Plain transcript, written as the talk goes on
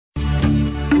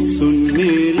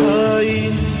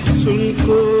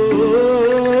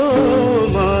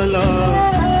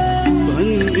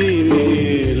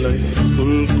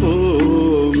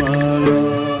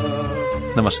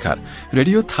नमस्कार।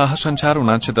 रेडियो थाहा संचार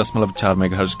 99.4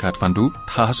 मेगाहर्ज काठमाडौँ,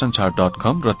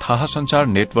 थाहासंचार.com र थाहा संचार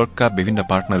नेटवर्कका विभिन्न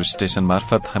पार्टनर स्टेशन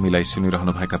मार्फत हामीलाई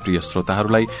सुनिरहनुभएका प्रिय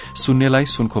श्रोताहरूलाई सुन्नेलाई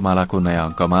सुनको मालाको नयाँ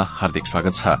अंकमा हार्दिक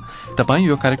स्वागत छ। तपाई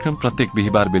यो कार्यक्रम प्रत्येक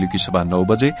बिहीबार बेलुकी सभा 9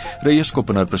 बजे र यसको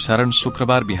पुनर्प्रसारण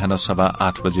शुक्रबार बिहान सभा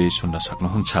 8 बजे सुन्न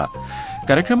सक्नुहुन्छ।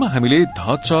 कार्यक्रममा हामीले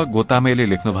ध च गोतामेले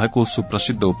लेख्नुभएको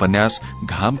सुप्रसिद्ध उपन्यास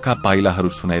घामका पाइलाहरू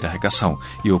सुनाइरहेका छौं।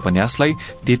 यो उपन्यासलाई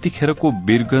त्यतिखेरको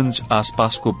वीरगंज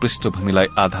आसपासको पृष्ठभूमिलाई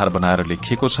आधार बनाएर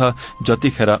लेखिएको छ,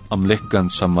 जतिखेर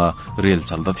अमलेखगंजसम्म रेल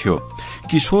चल्दथ्यो।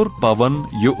 किशोर पवन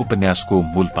यो उपन्यासको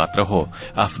मूल पात्र हो।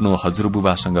 आफ्नो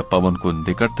हजुरबुबासँग पवनको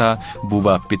निकटता,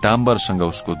 बुबा पिताम्बरसँग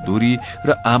उसको दूरी र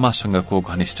आमासँगको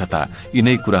घनिष्ठता,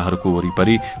 यिनै कुराहरूको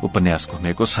वरिपरि उपन्यास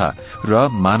घुमेको छ र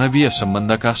मानवीय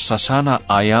सम्बन्धका ससाना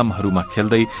आयामहरूमा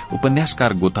खेल्दै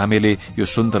उपन्यासकार गोतामेले यो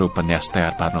सुन्दर उपन्यास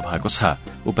तयार पार्नु भएको छ।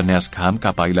 उपन्यास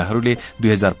घामका पाइलाहरूले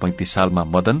 2035 सालमा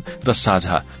मदन र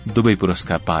साझा दुवै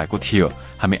पुरस्कार पाएको थियो।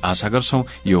 हामी आशा गर्छौं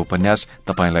यो उपन्यास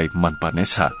तपाईलाई मन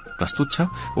पर्नेछ। प्रस्तुत छ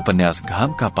उपन्यास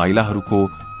घामका पाइलाहरूको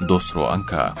दोस्रो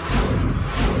अंक।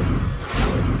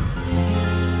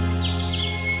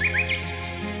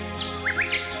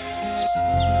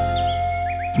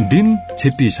 दिन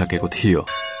छिप्पिसकेको थियो।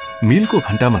 मिलको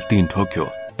घण्टामा 3 ठोक्यो।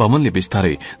 पवनले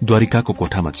बिस्तारै द्वारिकाको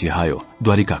कोठामा चिहायो।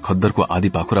 द्वारिका खद्दरको आदि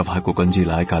पाखुरा भएको गंजी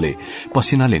लाएकाले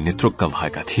पसिनाले नेत्रुक्क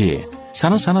भएका थिए।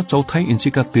 साना साना 4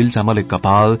 इन्चीका तिल चामले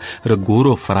कपाल र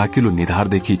गोरो फराकिलो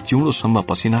निधारदेखि चिउँडोसम्म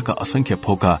पसिनाका असंख्य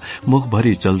फोका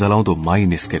मुखभरि जलजलाउँदो माई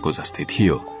निस्केको जस्तै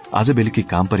थियो। आज बेलुकी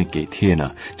काम पनि केही थिएन।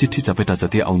 चिठी चपेटा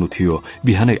जति आउनु थियो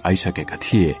बिहानै आइसकेका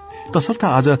थिए। तसर्थ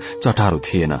आज चटारो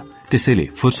थिएन। त्यसैले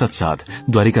फुर्सद साथ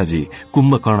द्वारिकाजी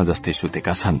कुम्भकर्ण जस्तै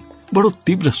सुतेका छन्। बडो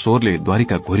तीव्र स्वरले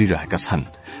द्वारिका घोरिरहेका छन्।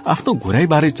 आफ्नो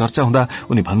घोराईबारे चर्चा हुँदा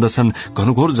उनी भन्दछन्,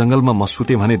 घनघोर जंगलमा म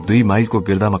सुते भने 2 माइलको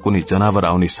गिर्दामा कुनै जनावर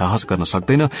आउने साहस गर्न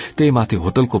सक्दैन। त्यही माथि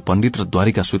होटलको पण्डित र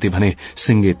द्वारिका सुते भने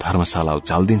सिंगे धर्मशाला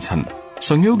उचाल्दिन्छन्।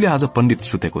 संयोगले आज पण्डित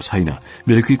सुतेको छैन।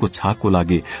 बेलुकीको छाकको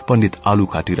लागि पण्डित आलु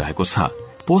काटिरहेको छ।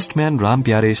 पोस्टम्यान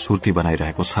रामप्यारे सुर्ती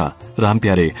बनाइरहेको छ।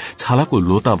 रामप्यारे छालाको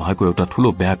लोता भएको एउटा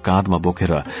ठूलो ब्याग काँधमा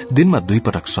बोकेर दिनमा 2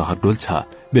 पटक शहर डुल्छ।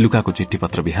 बेलुकाको चिठी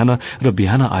पत्र बिहान र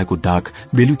बिहान आएको डाक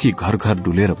बेलुकी घर घर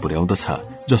डुलेर पुर्याउँदछ।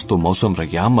 जस्तो मौसम र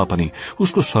याममा पनि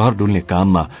उसको शहर डुल्ने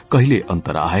काममा कहिले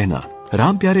अन्तर आएन।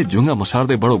 रामप्यारे जुङ्गा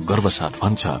मुसार्दै बडो गर्वसाथ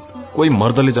भन्छ, कोही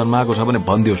मर्दले जन्माएको छ भने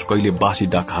भन्दियोस् कहिले बासी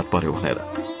डाक हात पर्यो भनेर।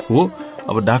 हो,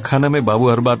 अब डाक खानामै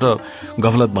बाबुहरूबाट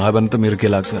गफलत भयो भने त मेरो के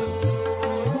लाग्छ।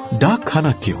 डाक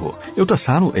खाना के हो? एउटा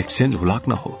सानो एक्सचेन्ज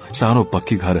हुलाक्न हो। सानो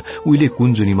पक्की घर उहिले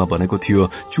कुनजुनीमा बनेको थियो।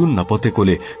 चुन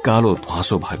नपोतेकोले कालो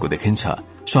ध्वाँसो भएको देखिन्छ।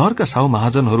 शहरका साउ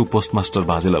महाजनहरू पोस्टमास्टर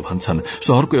बाजेलाई भन्छन्,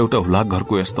 शहरको एउटा हुलाक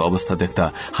घरको यस्तो अवस्था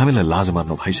देख्दा हामीलाई लाज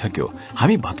मर्नु भइसक्यो।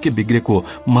 हामी भत्के बिग्रेको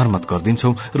मर्मत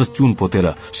गरिदिन्छौं र चुन पोतेर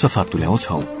सफा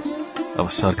तुल्याउँछौं। अब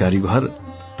सरकारी घर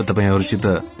त तपाईहरूसित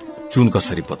चुन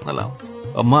कसरी पोत्न लाऊ?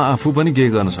 अब म आफू पनि केही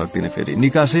गर्न सक्दिन। फेरि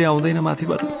निकासै आउँदैन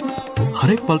माथिबाट।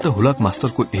 हरेक पल्ट हुलाक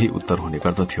मास्टरको यही उत्तर हुने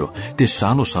गर्दथ्यो। त्यस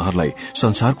सानो शहरलाई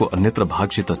संसारको अन्यत्र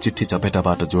भागसित चिठी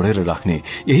चपेटाबाट जोडेर राख्ने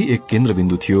यही एक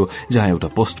केन्द्रबिन्दु थियो, जहाँ एउटा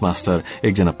पोस्टमास्टर,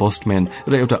 एकजना पोस्टम्यान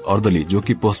र एउटा अर्दली, जो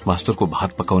कि पोस्टमास्टरको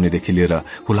भात पकाउनेदेखि लिएर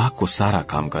हुलाकको सारा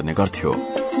काम गर्ने गर्थ्यो।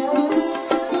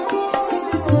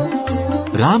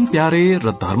 राम प्यारे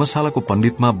र धर्मशालाको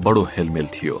पण्डितमा बडो हेलमेल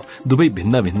थियो। दुवै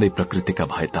भिन्न भिन्दै प्रकृतिका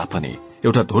भए तापनि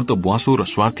एउटा धूर्त बुवासो र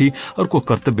स्वार्थी, अर्को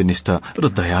कर्तव्यनिष्ठ र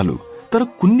दयालु। तर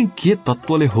कुन्नी के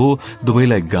तत्वले हो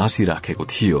दुवैलाई गाँसी राखेको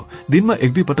थियो। दिनमा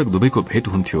 1-2 पटक दुवैको भेट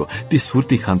हुन्थ्यो। ती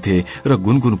सुर्ती खान्थे र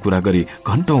गुनगुन कुरा गरी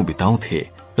घण्टौं बिताउँथे।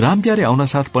 रामप्यारे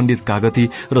आउनासाथ पण्डित कागती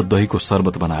र दहीको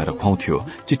शरबत बनाएर खुवाउँथ्यो।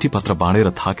 चिठी पत्र बाँडेर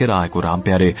थाकेर आएको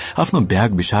रामप्यारे आफ्नो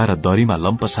ब्याग बिसाएर दरीमा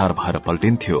लम्पसार भएर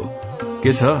पल्टिन्थ्यो।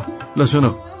 के छ ल सुन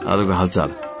आजको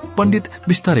हालचाल। पण्डित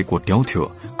बिस्तारै कोट्याउँथ्यो।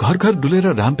 घर घर डुलेर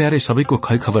रामप्यारे सबैको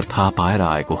खै खबर थाहा पाएर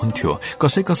आएको हुन्थ्यो।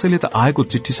 कसै कसैले त आएको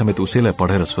चिठी समेत उसैलाई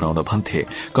पढेर सुनाउन भन्थे।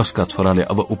 कसका छोराले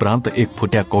अब उपरान्त 1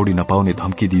 फुट्या कौडी नपाउने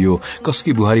धम्की दियो।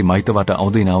 कसकी बुहारी माइतबाट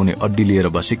आउँदै नआउने अड्डी लिएर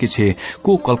बसेकी छे।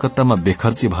 को कलकत्तामा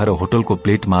बेखर्ची भएर होटलको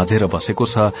प्लेट माझेर बसेको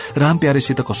छ।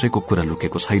 रामप्यारेसित कसैको कुरा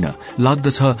लुकेको छैन।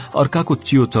 लाग्दछ अर्काको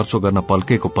चियो चर्चो गर्न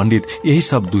पल्केको पण्डित यही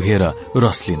सब दुहेर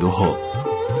रस लिँदो हो।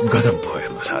 गजब भयो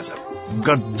राजा,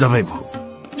 गजबै भयो।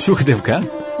 सुखदेवका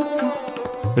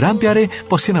रामप्यारे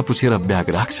पसिना पुछेर ब्याग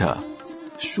राख्छ।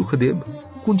 सुखदेव?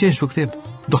 कुन चाहिँ सुखदेव?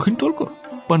 दक्षिण टोलको?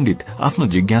 पण्डित आफ्नो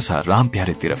जिज्ञासा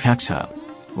रामप्यारेतिर फ्याँक्छ।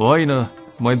 होइन,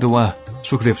 मैले त उहाँ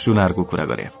सुखदेव सुनारको कुरा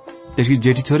गरे। त्यसकी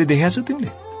जेठी छोरी देखाएको छ तिमीले?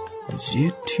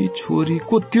 जेठी छोरी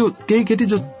को? त्यो त्यही केटी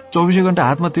जो 24 घण्टा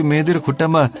हातमा त्यो मेहेदी र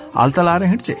खुट्टामा हालता लाएर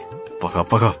हिँड्छे? पख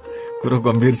पख, कुरो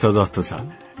गम्भीर छ जस्तो छ।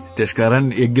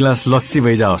 त्यसकारण 1 गिलास लस्सी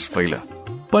भइजाओस् पहिला।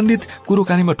 पण्डित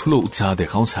कुरोकानीमा ठूलो उत्साह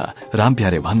देखाउँछ।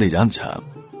 रामप्यारे भन्दै जान्छ,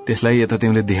 त्यसलाई यता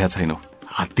तिमीले देखा छैनौ,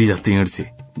 हात्ती जति हिँड्छे,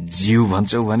 जिउ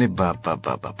भन्छौ भने बाप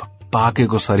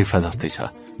पाकेको शरीफा जस्तै छ,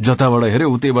 जताबाट हेऱ्यो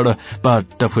उतैबाट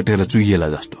पाटा फुटेर चुइएला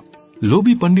जस्तो।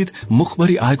 लोभी पण्डित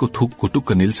मुखभरि आएको थुक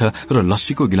कुटुक्क निल्छ र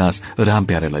लस्सीको गिलास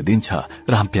रामप्यारेलाई दिन्छ।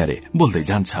 रामप्यारे बोल्दै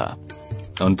जान्छ,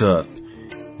 अन्त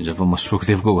जब म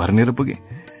सुखदेवको घरनिर पुगे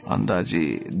अन्दाजी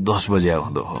 10 बजे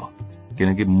हुँदो हो,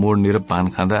 किनकि मोडनिर पान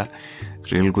खाँदा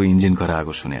रेलको इन्जिन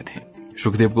कराएको सुनेको थिएँ।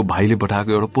 सुखदेवको भाइले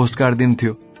पठाएको एउटा पोस्ट कार्ड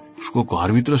दिन्थ्यो। उसको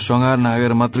घरभित्र सङ्गार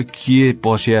नागेर मात्र के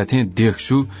पसेका थिएँ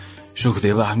देख्छु,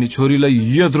 सुखदेव आफ्नी छोरीलाई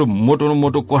यत्रो मोटो न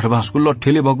मोटो कठबाँसको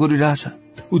लट्ठीले भकुरिरहेछ।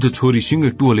 ऊ त छोरीसँगै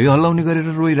टोले हल्लाउने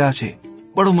गरेर रोइरहेछ।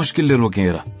 बडो मुस्किलले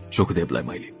रोकेर सुखदेवलाई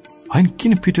मैले, होइन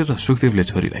किन पिट्यो त सुखदेवले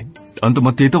छोरीलाई? अन्त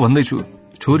म त्यही त भन्दैछु,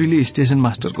 छोरीले स्टेशन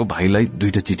मास्टरको भाइलाई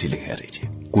 2टा चिठी लेखेर रहेछ,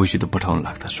 कोहीसित पठाउन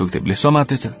लाग्दा सुखदेवले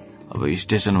समातेछ। अब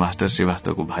स्टेशन मास्टर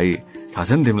श्रीवास्तवको भाइ थाहा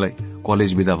छ नि तिमीलाई,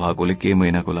 कलेज बिदा भएकोले केही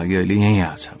महिनाको लागि अहिले यहीँ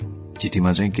आछ।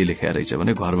 चिठीमा चाहिँ के लेखेर रहेछ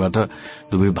भने घरबाट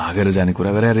दुवै भागेर जाने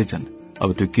कुरा गरेर रहेछन्। अब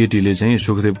त्यो केटीले चाहिँ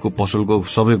सुखदेवको पसलको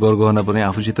सबै गरगहना पनि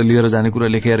आफूसित लिएर जाने कुरा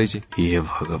लेखेर रहेछ। हे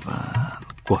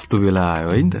भगवान, कस्तो बेला आयो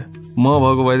है त। म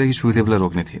भएको भएदेखि सुखदेवलाई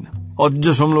रोक्ने थिएन, अझ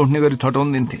सम्लो उठ्ने गरी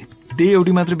ठटाउन दिन्थे। त्यही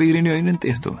एउटी मात्र बिग्रिने होइन नि त,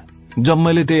 यस्तोमा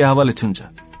जम्मैले त्यही हावाले छुन्छ।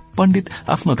 पण्डित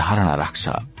आफ्नो धारणा राख्छ,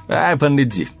 ए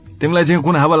पण्डितजी तिमीलाई चाहिँ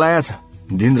कुन हावा लाया छ?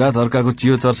 दिनरात अर्काको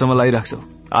चियो चर्चामा लागिराख्छौ,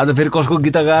 आज फेरि कसको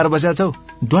गीता गाएर बसेका छौ?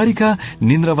 द्वारिका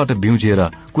निन्द्राबाट बिउजिएर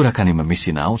कुराकानीमा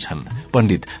मिसिन आउँछन्।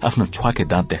 पण्डित आफ्नो छ्वाके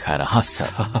दाँत देखाएर हाँस्छ,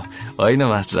 होइन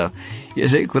मास्टर,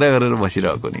 यसै कुरा गरेर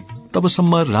बसिरहेको नि।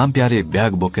 तबसम्म रामप्यारे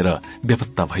ब्याग बोकेर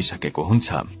बेपत्ता भइसकेको हुन्छ।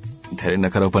 धेरै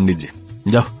नखराउ पण्डितजी,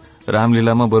 जाऊ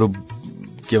रामलीलामा बरु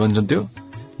के भन्छन् त्यो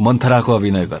मन्थराको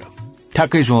अभिनय गर,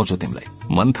 ठ्याक्कै सुहाउँछु तिमीलाई।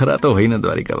 मन्थरा त होइन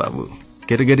द्वारिका बाबु,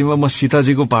 केटाकेटीमा म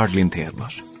सीताजीको पार्ट लिन्थे।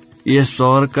 हेर्नुहोस्, यस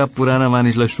शहरका पुराना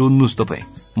मानिसलाई सोध्नुहोस् तपाईँ,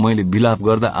 मैले बिलाप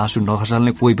गर्दा आँसु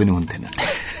नखसाल्ने कोही पनि हुन्थेन।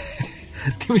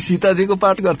 तिमी सीताजीको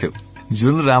पार्ट गर्थ्यौ?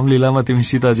 जुन रामलीलामा तिमी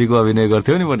सीताजीको अभिनय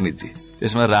गर्थ्यौ नि पण्डितजी,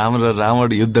 त्यसमा राम र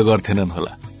रावण युद्ध गर्थेनन्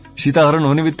होला। सीताहरण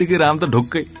हुने बित्तिकै राम त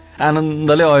ढुक्कै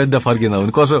आनन्दले अयोध्या फर्किँदा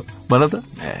हुन्, कसो भन त?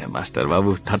 ए मास्टर बाबु,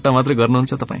 ठट्टा मात्रै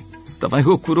गर्नुहुन्छ तपाईँ।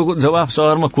 तपाईँको कुरोको जवाब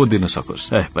शहरमा को दिन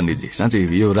सकोस्? ए पण्डितजी, साँच्चै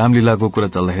यो रामलीलाको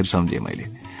कुरा चल्दाखेरि सम्झेँ मैले।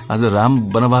 आज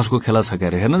राम वनवासको खेला छ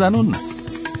क्यारे, हेर्न जानुहुन्न?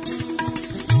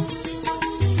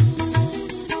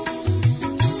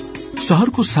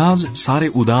 शहरको साँझ साह्रै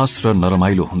उदास र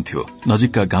नरमाइलो हुन्थ्यो।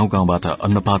 नजिकका गाउँ गाउँबाट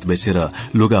अन्नपात बेचेर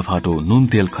लुगाफाटो नुन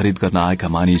तेल खरिद गर्न आएका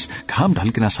मानिस घाम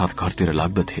ढल्किन साथ घरतिर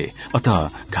लाग्दथे। अत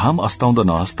घाम अस्ताउँदा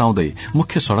नअस्ताउँदै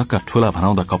मुख्य सड़कका ठूला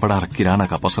भनाउँदा कपड़ा र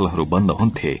किरानाका पसलहरू बन्द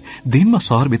हुन्थे। दिनमा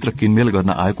शहरभित्र किनमेल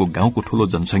गर्न आएको गाउँको ठूलो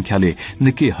जनसंख्याले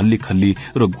निकै हल्ली खल्ली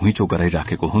र घुइँचो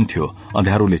गराइराखेको हुन्थ्यो।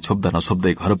 अँध्यारोले छोप्दा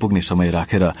नछोप्दै घर पुग्ने समय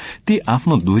राखेर ती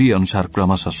आफ्नो दूरी अनुसार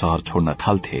क्रमशः शहर छोड्न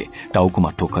थाल्थे। टाउकोमा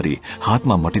टोकरी,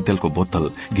 हातमा मट्टीतेलको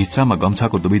बोतल, घिच्रामा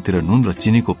गम्छाको दुवैतिर नुन र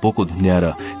चिनीको पोको धुन्ड्याएर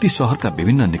ती शहरका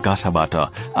विभिन्न निकासाबाट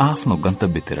आफ्नो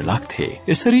गन्तव्यतिर लाग्थे।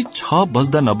 यसरी 6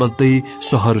 बज्दा नबज्दै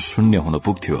शहर शून्य हुन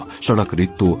पुग्थ्यो। सड़क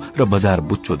रित्तो र बजार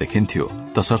बुच्चो देखिन्थ्यो।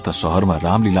 तसर्थ शहरमा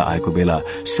रामलीला आएको बेला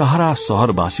सारा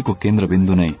शहरवासीको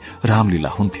केन्द्रबिन्दु नै रामलीला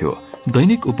हुन्थ्यो।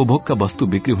 दैनिक उपभोगका वस्तु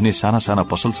बिक्री हुने साना साना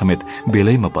पसल समेत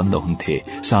बेलैमा बन्द हुन्थे।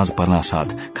 साँझ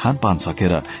पर्नासाथ खानपान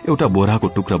सकेर एउटा बोराको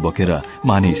टुक्रा बोकेर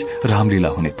मानिस रामलीला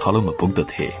हुने थलोमा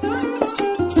पुग्दथे।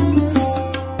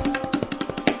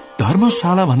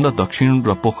 धर्मशाला भन्दा दक्षिण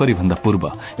र पोखरी भन्दा पूर्व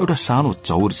एउटा सानो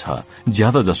चौर छ।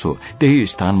 ज्यादा जसो त्यही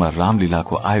स्थानमा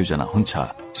रामलीलाको आयोजना हुन्छ।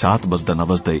 7 बज्दा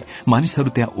नबज्दै मानिसहरू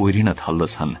त्यहाँ ओरिन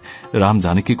थाल्दछन्। राम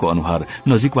जानकीको अनुहार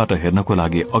नजिकबाट हेर्नको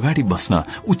लागि अगाडि बस्न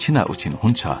उछिना उछिन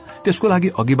हुन्छ। त्यसको लागि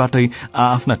अघिबाटै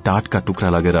आफ्ना टाटका टुक्रा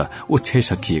लगेर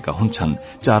ओछ्याइसकिएका हुन्छन्।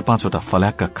 4-5 वटा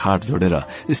फल्याकका खाट जोडेर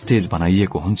स्टेज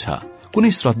बनाइएको हुन्छ। कुनै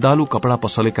श्रद्धालु कपड़ा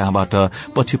पसले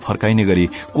कहाँबाट पछि फर्काइने गरी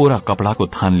कोरा कपड़ाको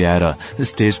थान ल्याएर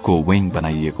स्टेजको विङ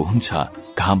बनाइएको हुन्छ।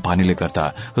 घाम पानीले गर्दा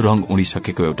रंग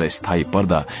उडिसकेको एउटा स्थायी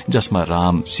पर्दा जसमा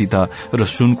राम, सीता र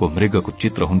सुनको मृगको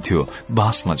चित्र हुन्थ्यो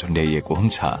बाँसमा झुण्ड्याइएको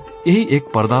हुन्छ। यही एक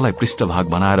पर्दालाई पृष्ठभाग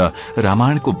बनाएर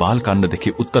रामायणको बालकाण्डदेखि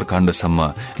उत्तरकाण्डसम्म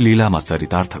लीलामा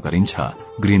चरितार्थ गरिन्छ।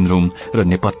 ग्रीन रूम र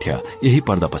नेपथ्य यही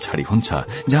पर्दा पछाडि हुन्छ,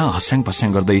 जहाँ हस्याङ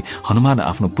पस्याङ गर्दै हनुमान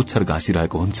आफ्नो पुच्छर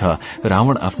घाँसिरहेको हुन्छ,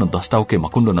 रावण आफ्नो दस्ताउके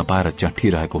मकुण्डो नपाएर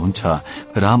च्याठिरहेको हुन्छ,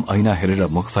 राम ऐना हेरेर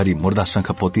मुखभरि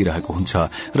मुर्दाशंख पोतिरहेको हुन्छ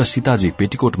र सीताजी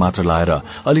पेटीकोट मात्र लाएर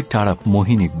अलिक टाढा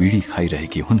मोहिनी बीड़ी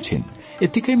खाइरहेकी हुन्छन्।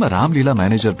 यतिकैमा रामलीला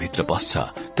म्यानेजर भित्र पस्छ।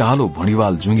 कालो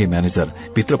भुँडीवाल जुङ्गे म्यानेजर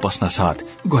भित्र पस्न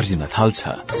साथ गर्जिन थाल्छ।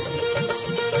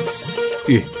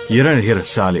 हेर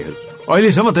सालेहरू,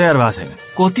 अहिलेसम्म तयार भएको छैन।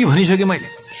 कति भनिसके मैले,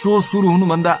 शो शुरू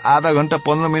हुनुभन्दा आधा घण्टा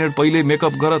 15 मिनट पहिले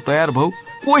मेकअप गरेर तयार भऊ,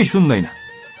 कोही सुन्दैन।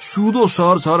 सुदो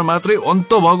सहर मात्रै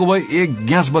अन्त भएको भए एक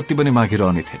ग्यास बत्ती पनि बाँकी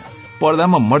रहने थिएन।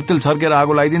 पर्दामा मट्टितेल छर्केर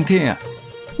आगो लगाइदिन्थे। यहाँ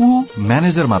ऊ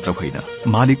म्यानेजर मात्र होइन,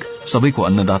 मालिक, सबैको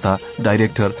अन्नदाता,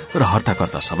 डाइरेक्टर र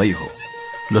हर्ताकर्ता सबै हो।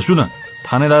 ल सुन,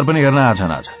 थानेदार पनि हेर्न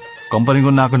आछन् आज। कम्पनीको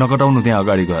नाक नकटाउनु त्यहाँ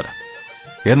अगाडि गएर।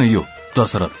 हेर्न यो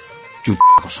दशरथ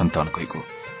चुतको सन्तान कैको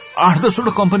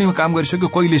 8-10 कम्पनीमा काम गरिसक्यो,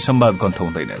 कहिले संवाद गन्थ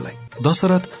हुँदैन यसलाई।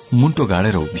 दशरथ मुन्टो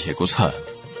गाडेर उभिएको छ।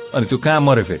 अनि त्यो कहाँ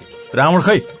मर्यो फेरि? रावण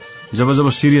खै, जब जब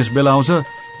सिरियस बेला आउँछ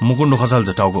मुकुण्डो खसाल्छ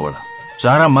टाउकोबाट।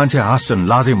 सारा मान्छे हाँस्छन्,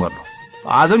 लाजै मर्नु।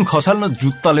 आज नि खसाल्न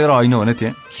जुत्ता लिएर होइन भने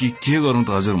त्यहाँ के गरौँ त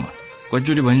हजुर? म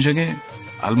कतिचोटि भनिसकेँ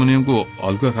हाल्मुनियमको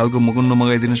हल्का खालको मुकुण्डो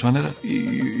मगाइदिनुहोस् भनेर।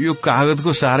 यो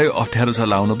कागजको साह्रै अप्ठ्यारो छ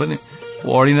लाउनु पनि,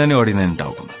 अडिँदैन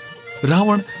टाउकोमा।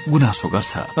 रावण गुनासो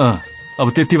गर्छ। अब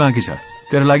त्यति बाँकी छ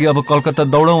तेरो लागि, अब कलकत्ता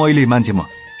दौडौं अहिले मान्छे। म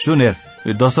सुन हेर,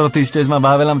 यो दशरथ स्टेजमा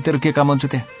बाबेलामा तेरो के काम हुन्छ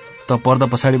त्यहाँ? त पर्दा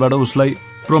पछाडिबाट उसलाई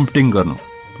प्रोम्प्टिङ गर्नु।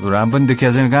 राम पनि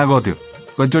देखिया छैन, कहाँ गयो त्यो?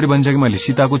 कतिचोटि भनिसकेँ मैले,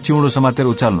 सीताको चिउँडो समातेर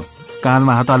उचाल्नु,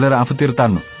 कानमा हात हालेर आफूतिर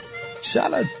तान्नु।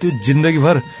 साला त्यो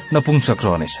जिन्दगीभर नपुंसक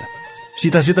रहनेछ।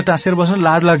 सीतासित टाँसेर बस्न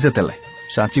लाज लाग्छ त्यसलाई।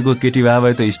 साँच्चीको केटी भए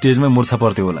भए त स्टेजमै मूर्छा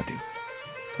पर्थ्यो होला त्यो।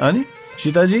 अनि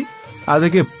सीताजी आज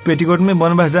के पेटीकोटमै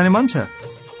वनवास जाने मन छ?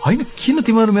 होइन, किन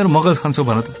तिमीहरू मेरो मगज खान्छौ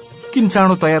भन त? किन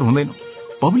चाँडो तयार हुँदैनौ?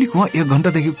 पब्लिक वहाँ 1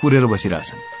 घण्टादेखि कुरेर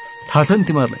बसिरहेछन्, थाहा छ नि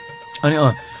तिमीहरूलाई। अनि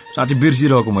साँच्चै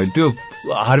बिर्सिरहेको मैले, त्यो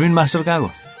हार्विन मास्टर कहाँ गयो?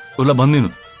 उसलाई भनिदिनु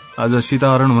आज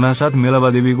सीताहरण हुनासाथ मेलाबा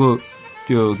देवीको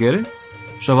त्यो के अरे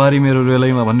सवारी मेरो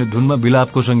रेलैमा भन्ने धुनमा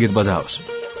बिलापको संगीत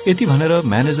बजाओस्। यति भनेर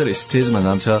म्यानेजर स्टेजमा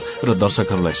जान्छ र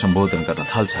दर्शकहरूलाई सम्बोधन गर्न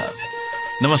थाल्छ।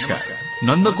 नमस्कार,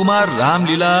 नन्दकुमार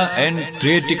रामलीला एन्ड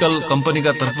ट्रेटिकल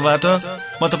कम्पनीका तर्फबाट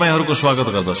म तपाईहरूको स्वागत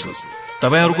गर्दछु।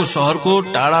 तपाईहरूको शहरको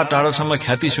टाढा टाढासम्म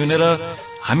ख्याति सुनेर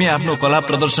हामी आफ्नो कला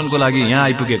प्रदर्शनको लागि यहाँ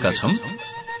आइपुगेका छौं।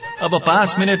 अब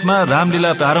 5 मिनटमा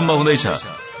रामलीला प्रारम्भ हुँदैछ।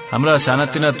 हाम्रा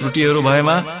सानातिना त्रुटिहरू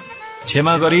भएमा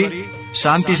क्षमा गरी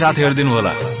शान्ति साथ हेरिदिनु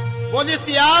होला। बोले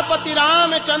सियापति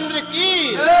रामचंद्र की,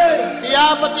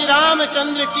 सियापति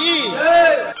रामचंद्र की।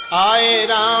 आए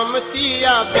राम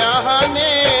सिया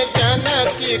ब्याहने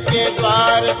जनक के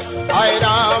द्वार, आए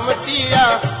राम सिया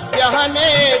ब्याहने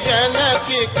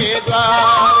जनक के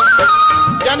द्वार,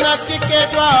 जनक के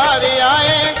द्वार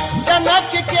आए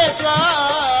जनक के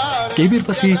द्वार। केही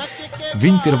बेरपछि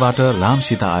विङतिरबाट राम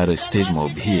सीता आएर स्टेजमा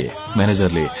उभिए।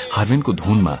 म्यानेजरले हार्विनको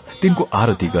धुनमा तिनको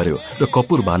आरती गर्यो र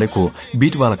कपुर बालेको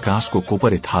बीटवाला काँसको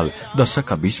कोपरे थाल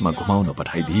दर्शकका बीचमा घुमाउन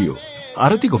पठाइदियो।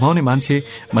 आरती घुमाउने मान्छे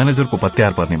म्यानेजरको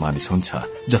पत्यार पर्ने मानिस हुन्छ।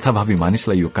 जथाभावी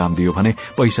मानिसलाई यो काम दियो भने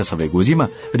पैसा सबै गोजीमा,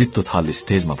 रित्तो थाल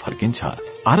स्टेजमा फर्किन्छ।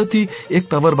 आरती एक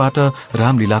तवरबाट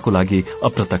रामलीलाको लागि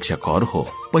अप्रत्यक्ष कर हो।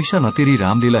 पैसा नतिरी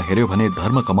रामलीला हेर्यो भने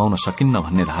धर्म कमाउन सकिन्न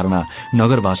भन्ने धारणा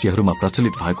नगरवासीहरूमा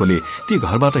प्रचलित भएकोले ती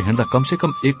घरबाट हिँड्दा कमसे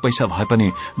कम 1 पैसा भए पनि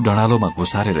डडालोमा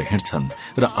घुसारेर हिँड्छन्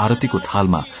र आरतीको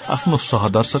थालमा आफ्नो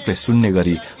सहदर्शकले सुन्ने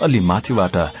गरी अलि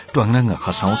माथिबाट ट्वाङराङ्ग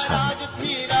खसाउँछन्।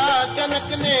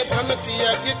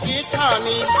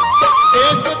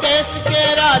 देश देश के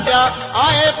राजा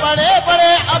आए बड़े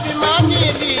बड़े अभिमानी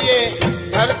लिए,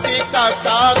 धरती का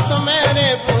साथ मेरे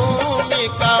भूमि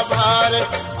का भार,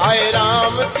 आए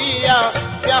राम सिया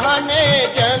ब्याहने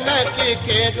जनक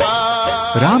के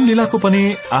द्वार। रामलीलाको पनि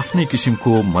आफ्नै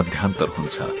किसिमको मध्यान्तर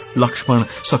हुन्छ। लक्ष्मण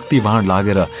शक्तिबाण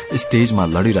लागेर स्टेजमा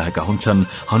लडिरहेका हुन्छन्।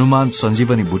 हनुमान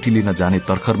सञ्जीवनी बुटी लिन जाने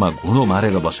तर्खरमा घुँडो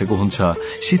मारेर बसेको हुन्छ।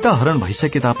 सीता हरण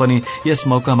भइसके तापनि यस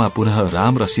मौकामा पुनः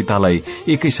राम र सीतालाई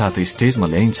एकैसाथ स्टेजमा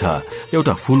ल्याइन्छ।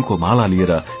 एउटा फूलको माला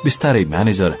लिएर बिस्तारै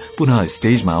म्यानेजर पुनः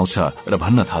स्टेजमा आउँछ र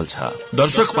भन्न थाल्छ,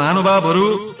 दर्शक महानुभावहरू,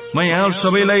 म यहाँ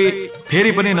सबैलाई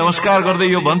फेरि पनि नमस्कार गर्दै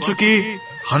यो भन्छु कि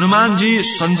हनुमानजी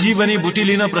सञ्जीवनी बुटी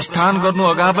लिन प्रस्थान गर्नु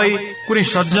अगावै कुनै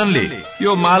सज्जनले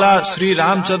यो माला श्री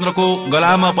रामचन्द्रको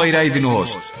गलामा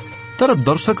पहिराइदिनुहोस्। तर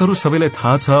दर्शकहरू सबैलाई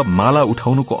थाहा छ माला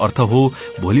उठाउनुको अर्थ हो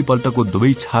भोलिपल्टको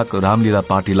दुवै छाक रामलीला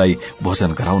पार्टीलाई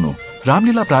भोजन गराउनु।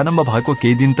 रामलीला प्रारम्भ भएको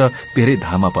केही दिन त धेरै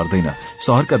धामा पर्दैन।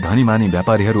 शहरका धनीमानी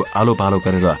व्यापारीहरू आलो पालो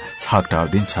गरेर छाक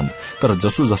टार्दिन्छन्। तर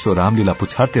जसो जसो रामलीला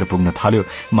पुछारतिर पुग्न थाल्यो,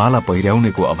 माला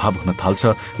पहिर्याउनेको अभाव हुन थाल्छ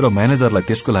र म्यानेजरलाई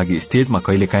त्यसको लागि स्टेजमा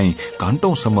कहिलेकाहीँ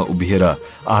घण्टौंसम्म उभिएर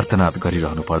आर्तनाद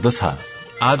गरिरहनु पर्दछ।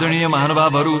 आदरणीय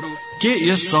महानुभावहरू, के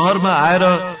यस शहरमा आएर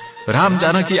राम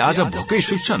जानकी आज भोकै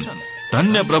सुत्छन्?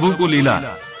 धन्य प्रभुको लीला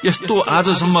यस्तो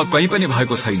आजसम्म कहीँ पनि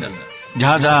भएको छैन।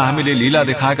 जहाँ जहाँ हामीले लीला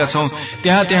देखाएका छौं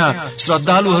त्यहाँ त्यहाँ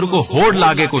श्रद्धालुहरूको होड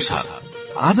लागेको छ।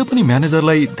 आज पनि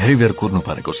म्यानेजरलाई धेरै बेर कुर्नु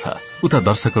परेको छ। उता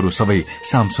दर्शकहरू सबै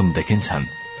सामसुम देखिन्छन्।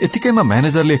 यतिकैमा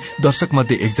म्यानेजरले दर्शक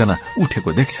मध्ये एकजना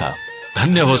उठेको देख्छ।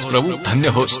 धन्य होस् प्रभु, धन्य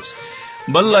होस्।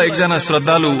 बल्ल एकजना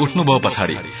श्रद्धालु उठ्नुभयो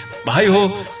पछाडि। भाइ हो,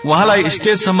 उहाँलाई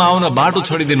स्टेजसम्म आउन बाटो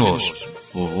छोडिदिनुहोस्।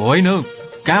 होइन,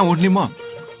 कहाँ उठ्ने?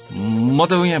 म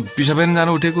त यहाँ पिछा फेर्न जान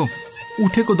उठेको।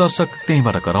 उठेको दर्शक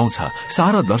त्यहीबाट कराउँछ।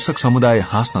 सारा दर्शक समुदाय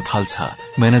हाँस्न थाल्छ।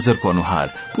 म्यानेजरको अनुहार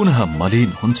पुनः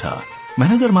मलिन हुन्छ।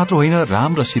 म्यानेजर मात्र होइन,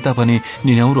 राम र सीता पनि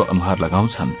निनौरो अनुहार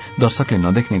लगाउँछन्। दर्शकले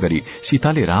नदेख्ने गरी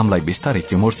सीताले रामलाई बिस्तारै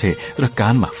चिमोड्छे र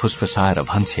कानमा फुसफुसाएर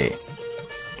भन्छे,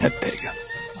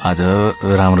 आज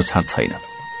राम्रो छाँट छैन,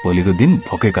 भोलिको दिन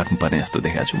भोकै काट्नुपर्ने जस्तो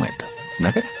देखाएको छु मैले त।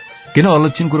 नगर किन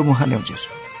अलक्षिन कुरो मुखा ल्याउँछस्?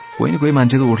 कोही न कोही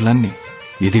मान्छे त उठ्लान् नि,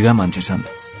 यतिका मान्छे छन्।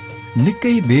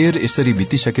 निकै बेर यसरी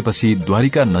बितिसकेपछि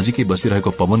द्वारिका नजिकै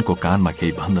बसिरहेको पवनको कानमा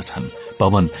केही भन्दछन्।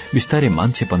 पवन बिस्तारै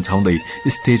मान्छे पन्छाउँदै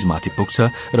स्टेजमाथि पुग्छ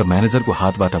र म्यानेजरको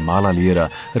हातबाट माला लिएर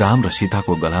राम र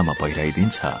सीताको गलामा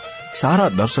पहिराइदिन्छ। सारा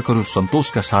दर्शकहरू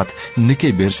सन्तोषका साथ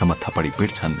निकै बेरसम्म थपडी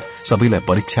पिट्छन्। सबैलाई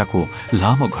परीक्षाको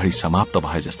लामो घड़ी समाप्त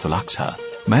भए जस्तो लाग्छ।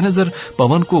 म्यानेजर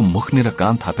पवनको मुखनिर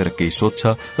कान थापेर केही सोध्छ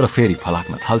र फेरि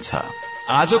फलाक्न थाल्छ।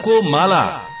 आजको माला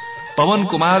पवन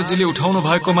कुमारजीले उठाउनु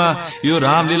भएकोमा यो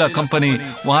रामलीला कम्पनी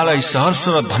उहाँलाई सहर्ष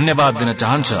र धन्यवाद दिन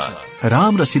चाहन्छ।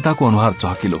 राम र सीताको अनुहार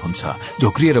चहकिलो हुन्छ।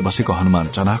 झोक्रिएर बसेको हनुमान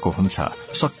चनाको हुन्छ।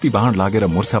 शक्ति बाण लागेर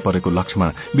मूर्छा परेको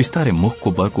लक्ष्मण बिस्तारै मुखको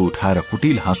बर्को उठाएर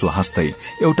कुटिल हाँसो हाँस्दै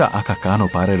एउटा आँखा कानो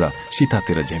पारेर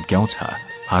सीतातिर झेम्क्याउँछ।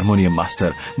 हार्मोनियम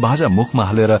मास्टर बाजा मुखमा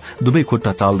हालेर दुवै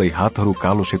खुट्टा चाल्दै हातहरू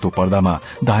कालो सेतो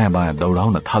पर्दामा दायाँ बायाँ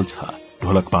दौडाउन थाल्छ।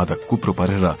 ढोलक वादक कुप्रो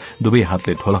परेर दुवै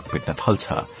हातले ढोलक पिट्न थाल्छ।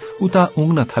 उता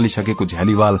उङ्न थालिसकेको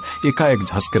झ्यालीवाल एकाएक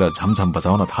झस्केर झमझम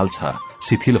बजाउन थाल्छ।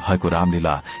 शिथिल भएको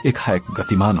रामलीला एकाएक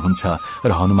गतिमान हुन्छ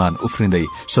र हनुमान उफ्रिँदै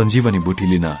सञ्जीवनी बुटी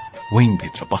लिन विङ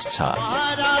भित्र पस्छ।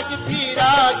 महाराज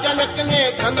धीरा जनक ने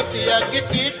धन त्याग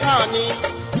की ठानी,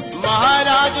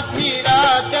 महाराज धीरा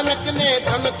जनक ने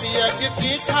धन त्याग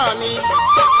की ठानी।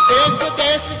 देश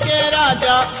देश के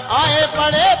राजा आए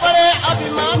बड़े बड़े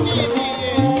अभिमानी दिए।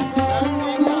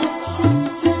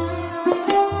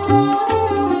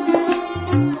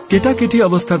 केटाकेटी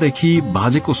अवस्थादेखि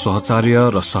बाजेको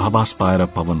सहचार्य र सहवास पाएर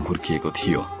पवन हुर्किएको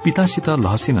थियो। पितासित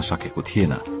लहसिन सकेको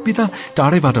थिएन। पिता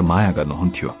टाढैबाट माया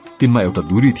गर्नुहुन्थ्यो। तिनमा एउटा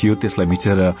दूरी थियो, त्यसलाई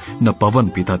मिचेर न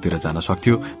पवन पितातिर जान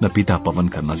सक्थ्यो न पिता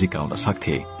पवनका नजिक आउन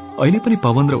सक्थे। अहिले पनि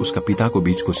पवन र उसका पिताको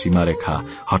बीचको सीमारेखा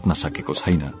हट्न सकेको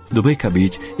छैन। दुवैका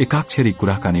बीच एकाक्षरी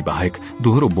कुराकानी बाहेक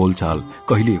दोहोरो बोलचाल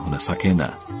कहिल्यै हुन सकेन।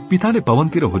 पिताले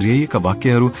पवनतिर हुर्याइएका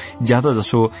वाक्यहरू ज्यादा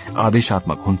जसो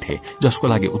आदेशात्मक हुन्थे, जसको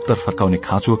लागि उत्तर फर्काउने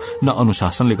खाँचो न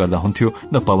अनुशासनले गर्दा हुन्थ्यो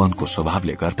न पवनको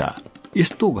स्वभावले गर्दा।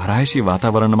 यस्तो घरायसी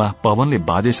वातावरणमा पवनले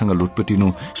बाजेसँग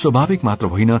लुटपुटिनु स्वाभाविक मात्र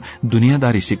होइन,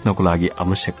 दुनियाँदारी सिक्नको लागि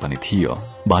आवश्यक पनि थियो।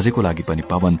 बाजेको लागि पनि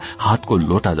पवन हातको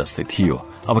लोटा जस्तै थियो।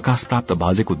 अवकाश प्राप्त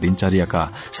बाजेको दिनचर्याका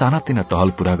सानातिना टहल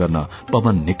पूरा गर्न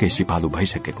पवन निकै सिपालु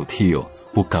भइसकेको थियो।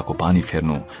 हुक्काको पानी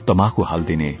फेर्नु, तमाखु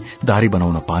हाल्दिने, दारी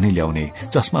बनाउन पानी ल्याउने,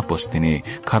 चस्मा पोस्दिने,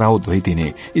 खराउ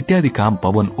धोइदिने इत्यादि काम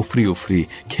पवन उफ्री उफ्री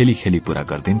खेली खेली पूरा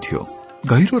गरिदिन्थ्यो।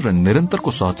 गहिरो र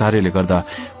निरन्तरको सहचार्यले गर्दा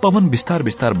पवन बिस्तार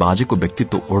बिस्तार बाजेको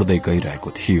व्यक्तित्व ओढ्दै गइरहेको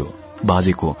थियो।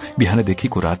 बाजेको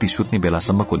बिहानदेखिको राति सुत्ने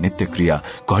बेलासम्मको नित्य क्रिया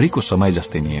घड़ीको समय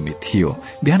जस्तै नियमित थियो।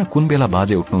 बिहान कुन बेला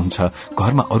बाजे उठ्नुहुन्छ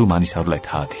घरमा अरू मानिसहरूलाई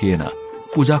थाहा थिएन।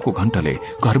 पूजाको घण्टले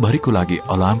घरभरिको लागि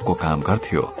अलार्मको काम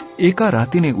गर्थ्यो। एका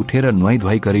राति नै उठेर नुहाई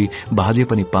धुवाई गरी बाजे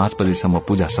पनि 5 बजेसम्म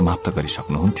पूजा समाप्त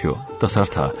गरिसक्नुहुन्थ्यो।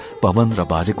 तसर्थ पवन र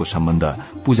बाजेको सम्बन्ध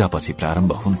पूजापछि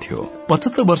प्रारम्भ हुन्थ्यो।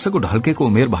 75 वर्षको ढल्केको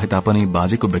उमेर भए तापनि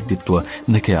बाजेको व्यक्तित्व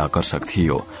निकै आकर्षक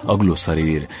थियो। अग्लो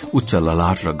शरीर, उच्च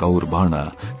ललाट र गौर वर्ण,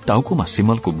 टाउकोमा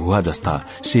सिमलको भुवा जस्ता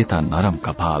सेता नरम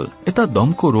कपाल। यता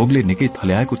दमको रोगले निकै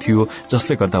थल्याएको थियो,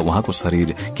 जसले गर्दा उहाँको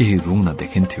शरीर केही रुङ्न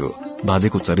देखिन्थ्यो।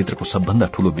 बाजेको चरित्रको सबभन्दा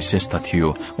ठूलो विशेषता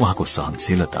थियो उहाँको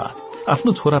सहनशीलता।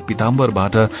 आफ्नो छोरा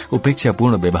पिताम्बरबाट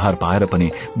उपेक्षापूर्ण व्यवहार पाएर पनि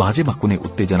बाजेमा कुनै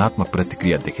उत्तेजनात्मक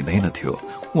प्रतिक्रिया देखिँदैनथ्यो।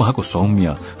 उहाँको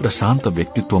सौम्य र शान्त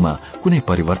व्यक्तित्वमा कुनै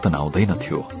परिवर्तन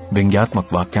आउँदैनथ्यो।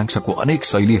 व्यङ्ग्यात्मक वाक्यांशको अनेक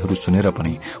शैलीहरू सुनेर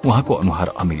पनि उहाँको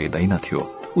अनुहार अमिलिँदैनथ्यो।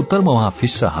 उत्तरमा उहाँ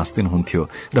फिस्सा हाँस्दिनुहुन्थ्यो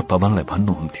र पवनलाई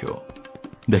भन्नुहुन्थ्यो,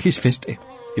 देखिस् फेस्टे,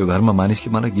 यो घरमा मानिसले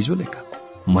मलाई गिजो लेखा,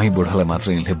 मै बुढालाई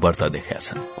मात्र यिनले व्रत देखाएका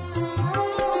छन्।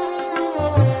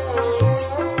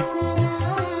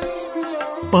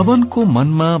 पवनको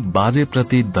मनमा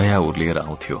बाजेप्रति दया उर्लिएर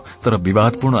आउँथ्यो, तर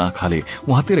विवादपूर्ण आँखाले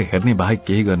उहाँतिर हेर्ने बाहेक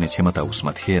केही गर्ने क्षमता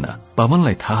उसमा थिएन।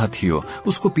 पवनलाई थाहा थियो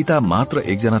उसको पिता मात्र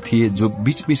एकजना थिए जो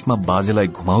बीचबीचमा बाजेलाई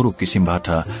घुमाउरो किसिमबाट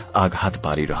आघात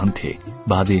पारिरहन्थे।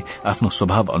 बाजे आफ्नो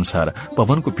स्वभाव अनुसार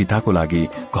पवनको पिताको लागि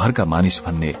घरका मानिस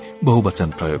भन्ने बहुवचन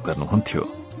प्रयोग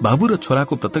गर्नुहुन्थ्यो। बाबु र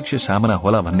छोराको प्रत्यक्ष सामना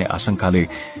होला भन्ने आशंकाले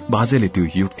बाजेले त्यो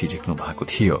युक्ति झिक्नु भएको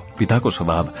थियो। पिताको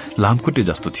स्वभाव लामखुट्टे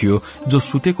जस्तो थियो, जो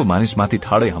सुतेको मानिसमाथि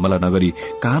ठाडै हमला नगरी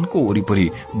कानको वरिपरि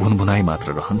भुनभुनाई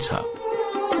मात्र रहन्छ।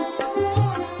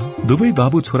 दुवै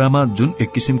बाबु छोरामा जुन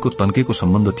एक किसिमको तन्केको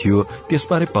सम्बन्ध थियो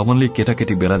त्यसबारे पवनले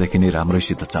केटाकेटी बेलादेखि नै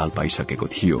राम्रैसित चाल पाइसकेको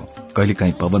थियो।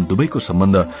 कहिलेकाहीँ पवन दुवैको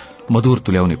सम्बन्ध मधुर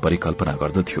तुल्याउने परिकल्पना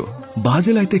गर्दथ्यो।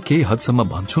 बाजेलाई त केही हदसम्म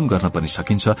भन्छुन गर्न पनि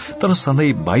सकिन्छ, तर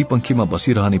सधैँ बाईपंखीमा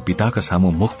बसिरहने पिताका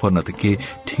सामु मुख फोर्न त के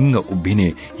ठिङ्ग उभिने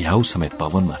ह्याउ समेत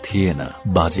पवनमा थिएन।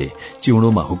 बाजे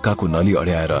चिउडोमा हुक्काको नली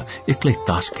अड्याएर एक्लै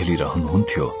तास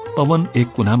खेलिरहनुहुन्थ्यो। पवन एक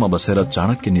कुनामा बसेर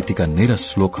चाणक्य नीतिका निरस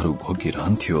श्लोकहरू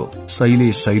घोकिरहन्थ्यो।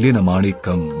 शैले शैलेन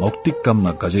माणिक्यम मौक्तिकम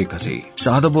न गजे गजे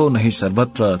साधवो नहि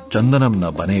सर्वत्र चन्दनम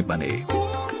न बने बने।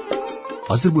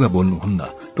 हजुरबुवा बोल्नुहुन्न,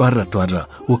 ट्वार्र ट्वार्र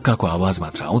हुक्काको आवाज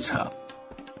मात्र आउँछ।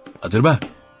 हजुरबा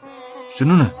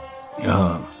सुन्नु न,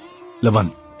 ल भन्,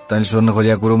 तैँले सोध्न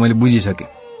खोजेको कुरो मैले बुझिसके।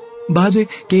 बाजे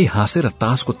केही हाँसेर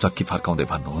तासको चक्की फर्काउँदै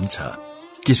भन्नुहुन्छ।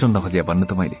 के सुन्न खोजे भन्नु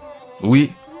त मैले? उही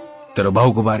तेरो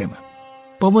बाउको बारेमा।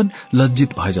 पवन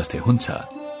लज्जित भए जस्तै हुन्छ।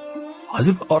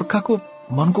 हजुर अर्काको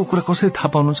मनको कुरा कसरी थाहा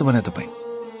पाउनुहुन्छ भने तपाईँ?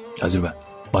 हजुरबा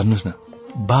भन्नुहोस् न,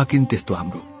 बा किन त्यस्तो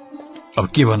हाम्रो? अब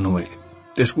के भन्नु मैले?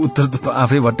 त्यसको उत्तर त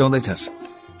आफै भट्याउँदैछस्।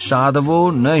 साधवो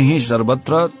नहि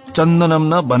सर्वत्र चन्दनम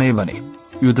न बने बने।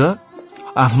 यो त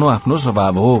आफ्नो आफ्नो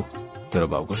स्वभाव हो। तेरो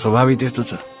बाउको स्वभावै त्यस्तो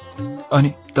छ। अनि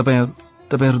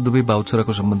तपाईहरू दुवै बाउ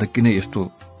छोराको सम्बन्ध किन यस्तो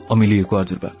अमिलिएको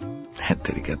हजुरबा?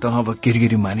 तरिका त अब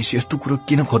केटी मानिस यस्तो कुरो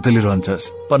किन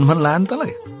खोतलिरहन्छस्? पनमन लान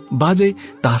तलाई। बाजे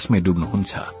तासमै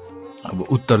डुब्नुहुन्छ। अब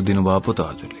उत्तर दिनुभयो पो त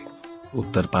हजुरले।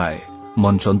 उत्तर पाए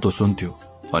मन सन्तोष हुन्थ्यो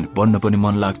अनि पढ्न पनि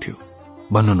मन लाग्थ्यो।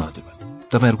 भन्नु न हजुरबा,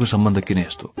 तपाईहरूको सम्बन्ध किन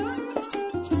यस्तो?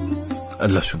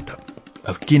 ल सुन त,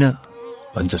 अब किन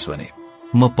भन्छस् भने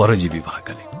म परजीवी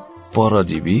भएकाले।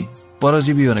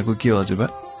 परजीवी भनेको के हो हजुरबा?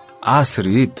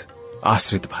 आश्रित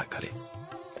भएकाले।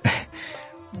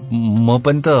 म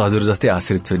पनि त हजुर जस्तै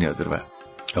आश्रित छु नि हजुरबा।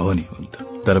 हो नि, हुन्छ,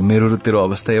 तर मेरो र तेरो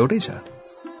अवस्था एउटै छ।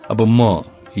 अब म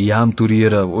याम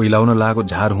तुरिएर ओइलाउन लागेको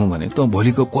झार हुँ भने त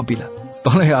भोलिको कोपिला।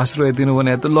 तँलाई आश्रय दिनु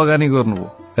भने त लगानी गर्नुभयो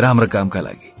राम्रो कामका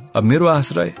लागि। अब मेरो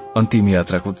आश्रय अन्तिम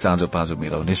यात्राको चाँजो पाँजो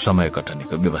मिलाउने समय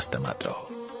कटनीको व्यवस्था मात्र हो।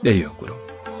 यही हो कुरो।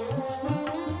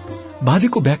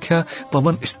 बाजेको व्याख्या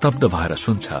पवन स्तब्ध भएर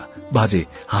सुन्छ। बाजे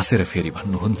हाँसेर फेरि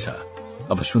भन्नुहुन्छ,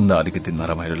 अब सुन्दा अलिकति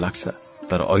नरमाइलो लाग्छ,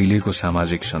 तर अहिलेको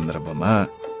सामाजिक सन्दर्भमा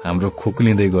हाम्रो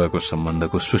खोक्लिँदै गएको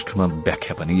सम्बन्धको सूक्ष्म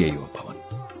व्याख्या पनि यही हो पवन।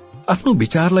 आफ्नो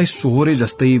विचारलाई सोहोरे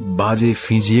जस्तै बाजे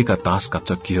फिजिएका तासका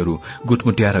चक्कीहरू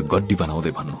गुटमुट्याएर गड्डी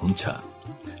बनाउँदै भन्नुहुन्छ।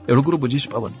 एउटा कुरो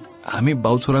बुझिस् पवन, हामी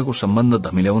बाउ छोराको सम्बन्ध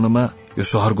धमिल्याउनमा यो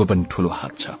शहरको पनि ठूलो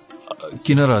हात छ।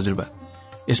 किन र हजुरबा?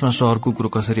 यसमा शहरको कुरो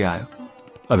कसरी आयो?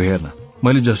 अब हेर्न,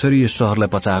 मैले जसरी यस शहरलाई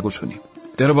पचाएको छु नि,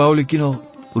 तेरो बाउले किन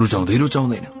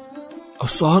रुचाउँदैन? अब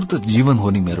शहर त जीवन हो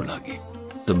नि मेरो लागि।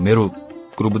 त मेरो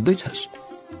कुरो बुझ्दैछस्?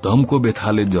 धमको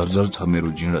बेथाले जर्जर छ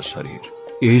मेरो जीर्ण शरीर।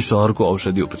 यही शहरको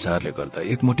औषधि उपचारले गर्दा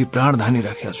एकमुठी प्राण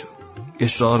धानिराखेको छु।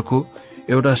 यस शहरको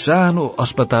एउटा सानो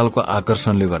अस्पतालको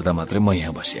आकर्षणले गर्दा मात्रै म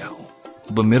यहाँ बसिया हुँ।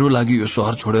 अब मेरो लागि यो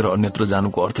शहर छोडेर अन्यत्र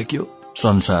जानुको अर्थ के हो?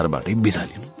 संसारबाटै बिदा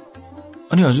लिनु।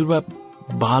 अनि हजुरबा,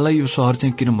 बालाई यो शहर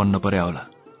चाहिँ किन मन नपर्या होला?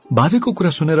 बाजेको कुरा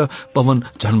सुनेर पवन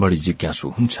झन बढी जिज्ञासु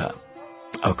हुन्छ।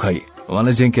 अब खै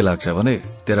मलाई चाहिँ के लाग्छ भने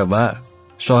तेरा बा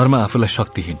शहरमा आफूलाई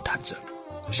शक्तिहीन ठान्छ।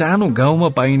 सानो गाउँमा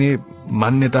पाइने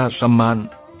मान्यता सम्मान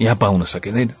यहाँ पाउन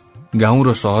सकिँदैन। गाउँ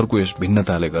र शहरको यस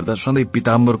भिन्नताले गर्दा सधैँ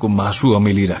पिताम्बरको मासु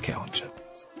अमिलिराख्या हुन्छ।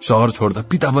 शहर छोड्दा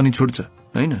पिता पनि छुट्छ,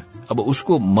 हैन? अब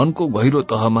उसको मनको गहिरो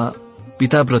तहमा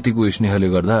पिताप्रतिको स्नेहले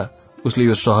गर्दा उसले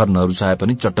यो शहर नरुचाए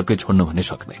पनि चटक्कै छोड्न भन्ने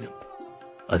सक्दैन।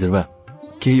 हजुरबा,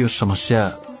 के यो समस्या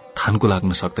थानको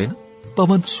लाग्न सक्दैन?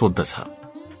 पवन सोध्दछ।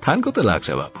 थानको त लाग्छ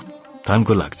बाबु,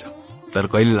 थानको लाग्छ, तर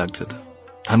कहिले लाग्छ त?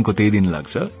 थानको त्यही दिन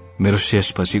लाग्छ मेरो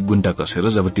शेषपछि गुन्टा कसेर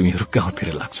जब तिमीहरू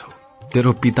गाउँतिर लाग्छौ।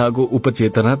 तेरो पिताको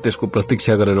उपचेतना त्यसको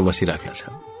प्रतीक्षा गरेर बसिराखेको छ।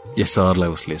 यस शहरलाई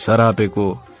उसले सरापेको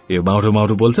यो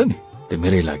माउटो बोल्छ नि, त्यो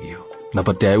मेरै लागि हो।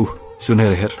 नपत्याउ,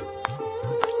 सुनेर हेर।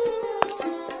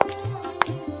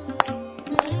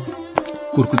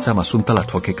 कुर्कुच्चामा सुन्तला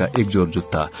ठोकेका एक जोर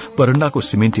जुत्ता बरण्डाको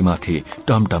सिमेन्टीमाथि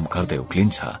टमटम गर्दै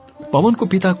उक्लिन्छ। पवनको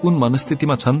पिता कुन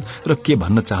मनस्थितिमा छन् र के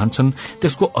भन्न चाहन्छन्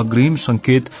त्यसको अग्रिम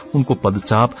संकेत उनको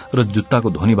पदचाप र जुत्ताको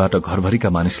ध्वनिबाट घरभरिका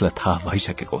मानिसलाई थाहा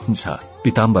भइसकेको हुन्छ।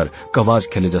 पिताम्बर कवाज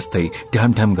खेले जस्तै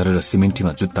ढ्याम ढ्याम गरेर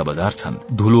सिमेन्टीमा जुत्ता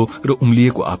बजार्छन्, धुलो र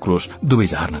उम्लिएको आक्रोश दुवै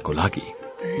झार्नको लागि।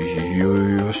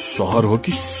 यो शहर हो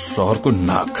कि शहरको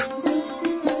नाक?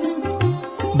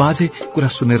 बाजे कुरा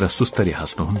सुनेर सुस्तरी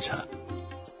हाँस्नुहुन्छ।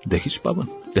 देखिस् पवन,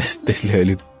 त्यसले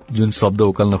अहिले जुन शब्द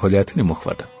उकाल्न खोजेको थियो नि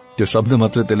मुखबाट, त्यो शब्द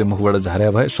मात्र त्यसले मुखबाट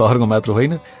झार्या भए शहरको मात्र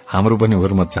होइन हाम्रो पनि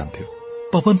हुर्मत जान्थ्यो।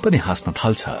 पवन पनि हाँस्न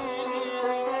थाल्छ।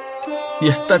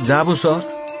 यस्ता जाबो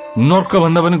शहर नर्क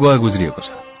भन्दा पनि गएर गुज्रिएको छ।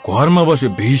 घरमा बस्यो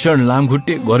भीषण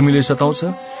लामखुट्टे, गर्मीले सताउँछ।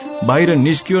 बाहिर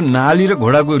निस्कियो नाली र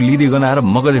घोडाको लिदी गनाएर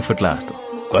मगजै फुट्ला जस्तो।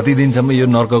 कति दिनसम्म यो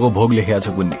नर्कको भोग लेखेको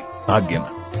छ कुन्नी भाग्यमा।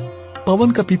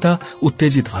 पवनका पिता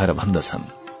उत्तेजित भएर भन्दछन्,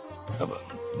 अब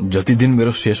जति दिन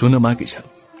मेरो शेष हुन बाँकी छ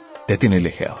त्यति नै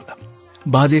लेखेका होला।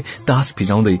 बाजे तास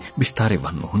फिजाउँदै बिस्तारै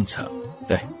भन्नुहुन्छ,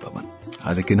 ए पवन,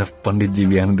 आज किन पण्डितजी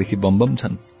बिहानदेखि बम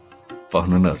छन्?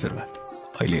 पाउनु न हजुरबा,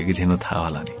 अहिले एकैछिन थाहा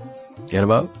होला नि।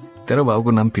 तेरो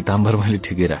बाबुको नाम पिताम्बर मैले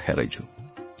ठिकै राखेर रहेछु।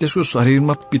 त्यसको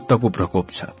शरीरमा पित्तको प्रकोप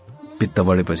छ। पित्त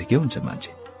बढेपछि के हुन्छ?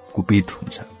 मान्छे कुपित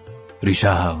हुन्छ,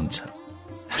 रिसाहा हुन्छ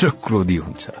र क्रोधी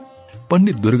हुन्छ।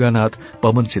 पण्डित दुर्गानाथ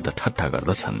पवनसित ठट्टा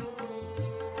गर्दछन्,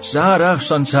 सारा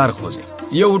संसार खोजे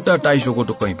एउटा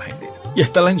टाइसोकोटो कहीँ पाइँदैन।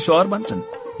 यस्तालाई सहर भन्छन्,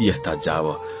 यस्ता जाव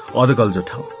अधकल्चो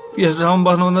ठाउँ। यस ठाउँमा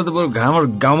बस्नुभन्दा त बरु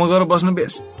गाउँमा गएर बस्नु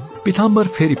बेस। पिताम्बर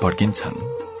फेरि पड्किन्छन्,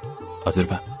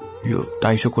 हजुरबा यो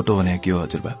टाइसोकोटो भने के हो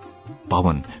हजुरबा?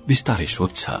 पवन बिस्तारै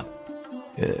सोध्छ,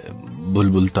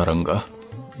 बुलबुल तरंग,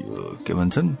 यो के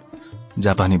भन्छन्,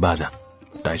 जापानी बाजा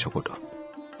टाइसोकोटो।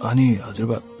 अनि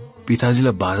हजुरबा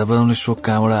पिताजीलाई बाजा बजाउने सोख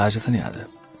कहाँबाट आएछ त नि आज?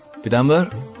 पिताम्बर,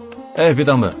 ए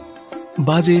पिताम्बर।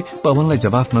 बाजे पवनलाई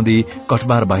जवाफ नदिई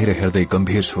कटबार बाहिर हेर्दै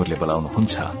गम्भीर स्वरले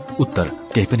बोलाउनुहुन्छ। उत्तर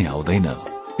केही पनि आउँदैन।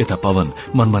 यता पवन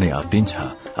मनमा नै आत्तिन्छ,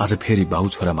 आज फेरि बाउ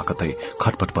छोरामा कतै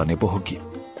खटपट पर्ने पो हो कि?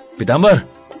 पिताम्बर,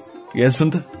 यस सुन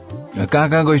त,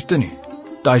 कहाँ गइस् त नि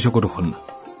टाइसोकोटो खोल्न?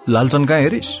 लालचन कहाँ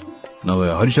हेरिस्? नभए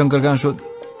हरिशंकर कहाँ सोध?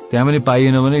 त्यहाँ पनि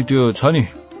पाइएन भने त्यो छ नि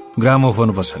ग्रामोफोन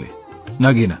पसले,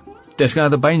 नगिन त्यस कहाँ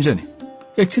त पाइन्छ नि।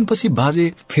 एकछिनपछि बाजे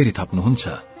फेरि थप्नुहुन्छ,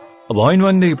 अब होइन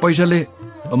भनेदेखि पैसाले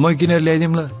म किनेर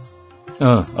ल्याइदिउँला।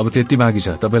 अब त्यति बाँकी छ,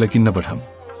 तपाईँलाई किन्न पठाऊँ।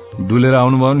 डुलेर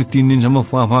आउनुभयो भने 3 दिनसम्म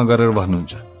फुवा गरेर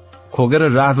बस्नुहुन्छ। खोकेर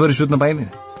रातभरि सुत्न पाइँदैन,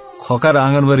 खकार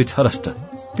आँगनभरि छरस्ट।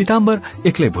 पिताम्बर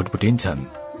एक्लै भुटभुटिन्छन्,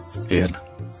 हेर्न,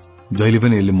 जहिले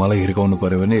पनि यसले मलाई हिर्काउनु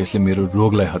पर्यो भने यसले मेरो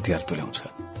रोगलाई हतियार तुल्याउँछ।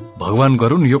 भगवान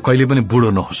गरून् यो कहिले पनि बुढो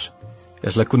नहोस्,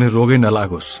 यसलाई कुनै रोगै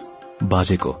नलागोस्।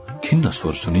 बाजेको खिन्न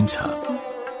स्वर सुनिन्छ।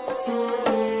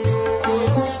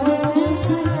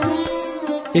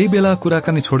 यही बेला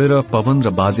कुराकानी छोडेर पवन र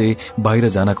बाजे बाहिर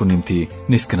जानको निम्ति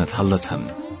निस्किन थाल्दछन्।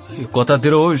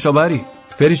 कतातिर हो सवारी?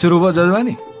 फेरि सुरु भयो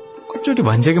जजमानी? कतिचोटि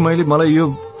भन्छ कि मैले, मलाई यो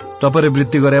टपरे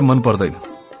वृत्ति गरे मन पर्दैन।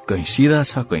 कहीँ सिधा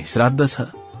छ, कहीँ श्राद्ध छ।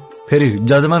 फेरि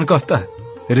जजमान कस्ता?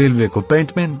 रेलवेको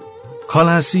पेन्टम्यान,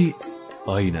 खलासी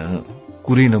होइन।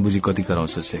 कुरै नबुझी कति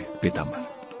कराउँछ से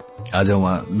पिताम्बर। आज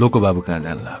उहाँ लोको बाबु कहाँ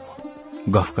जान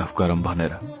लाग्यो, गफ गरम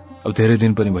भनेर। अब धेरै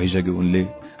दिन पनि भइसक्यो उनले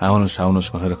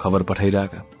आउनुहोस् भनेर खबर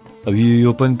पठाइरहेका। अब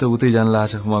यो पनि त उतै जान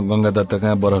लाग्छ, उहाँ गंगा दत्त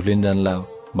कहाँ बरफ लिन जान लाग्यो,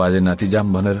 बाजे नाति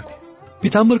जाम भनेर।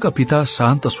 पिताम्बरका पिता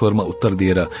शान्त स्वरमा उत्तर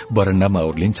दिएर बरण्डामा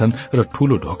ओर्लिन्छन् र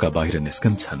ठूलो ढोका बाहिर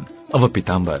निस्कन्छन्। अब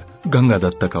पिताम्बर गंगा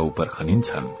दत्तका उप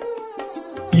खनिन्छन्।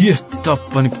 यस्ता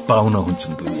पनि पाउन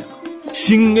हुन्छन् दुनियाँमा।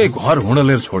 सिंगै घर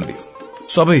हुँडलेर छोडिदियो,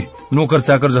 सबै नोकर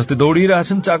चाकर जस्तै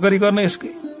दौडिरहेछन् चाकरी गर्न यसकै।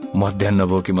 मध्याह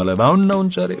भयो कि मलाई भाउन्न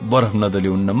हुन्छ अरे, बरफ नदली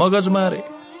हुन्न मगज मारे।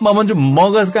 म भन्छु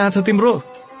मगज कहाँ छ तिम्रो?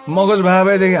 मगज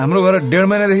भएदेखि हाम्रो घर 1.5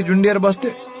 महिनादेखि झुन्डिएर बस्थे।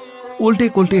 उल्टे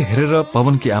कोल्टे हेरेर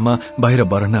पवनकी आमा बाहिर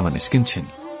बरण्डामा निस्किन्छन्।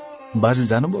 बाजे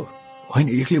जानुभयो? होइन,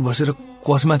 एक्लै बसेर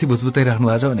कसमाथि भुतभुताइराख्नु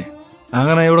भएको छ भने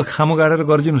आँगनमा एउटा खामो गाडेर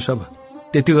गरिदिनु सब।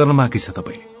 त्यति गर्न बाँकी छ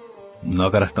तपाईँले।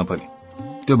 नगरास् न पनि।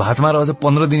 त्यो भातमा अझ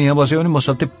 15 दिन यहाँ बस्यो भने म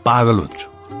सत्य पागल हुन्छु।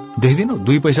 देख्दिनौ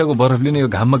 2 पैसाको बरफ लिने यो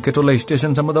घाममा केटोलाई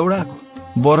स्टेशनसम्म दौडाएको।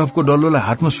 बरफको डल्लोलाई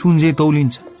हातमा सुन्जे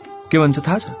तौलिन्छ। के भन्छ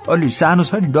थाहा छ? अलि सानो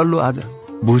छ नि डल्लो, आज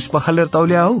भुस पखालेर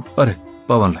तौल्या हो। अरे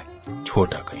पवनलाई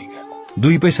छोटा कहीँका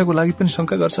 2 पैसाको लागि पनि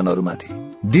शंका गर्छन् अरूमाथि।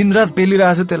 दिनरात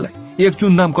पेलिरहेछ त्यसलाई, एक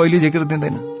चुन्दाम कहिले झिकेर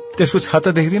दिँदैन। त्यसको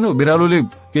छाता देख्दिनौ, बिरालोले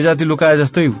के जाति लुकाए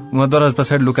जस्तै उहाँ दराज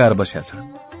पछाडि लुकाएर बस्या छ।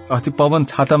 अस्ति पवन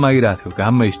छाता मागिरहेको थियो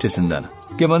घाममा स्टेशन जान।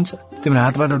 के भन्छ? तिम्रो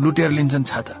हातबाट लुटेर लिन्छन्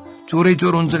छाता, चोरै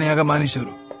चोर हुन्छन् यहाँका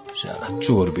मानिसहरू। साला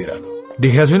चोर बिरालो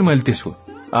देखेको छु नि मैले त्यसको।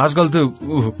 आजकल त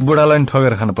बुढालाई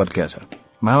ठगेर खान पत्किया छ।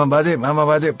 मामा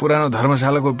बाजे पुरानो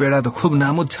धर्मशालाको पेडा त खुब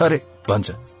नामुद छ अरे भन्छ।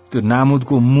 त्यो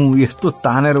नामुदको मुह यस्तो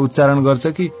तानेर उच्चारण गर्छ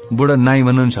कि बुढा नाइ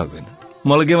भन्न पनि सक्दैन।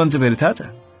 मलाई के भन्छ फेरि थाहा छ?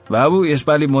 बाबु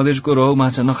यसपालि मधेसको रहु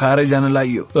माछा नखाएरै जान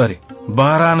लाग्यो अरे।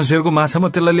 12 आना शेरको माछा म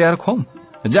त्यसलाई ल्याएर खुवाउँ?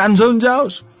 जान्छ भने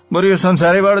जाओस्, बरु यो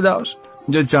संसारैबाट जाओस्।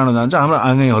 जो चाँडो जान्छ हाम्रो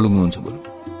आँगै हलुङ्गो हुन्छ। बरु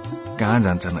कहाँ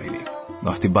जान्छन् अहिले?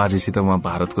 अस्ति बाजेसित उहाँ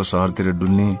भारतको शहरतिर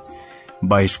डुल्ने,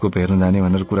 बाइस्कोप हेर्न जाने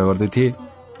भनेर कुरा गर्दै थिए।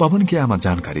 पवनकी आमा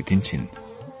जानकारी दिन्छन्।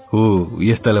 हो,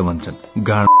 यस्तालाई भन्छन्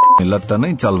गाँड लत्ता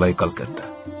नै चल भाइ कलकत्ता।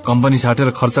 कम्पनी साटेर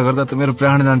खर्च गर्दा त मेरो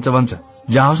प्राण जान्छ भन्छ।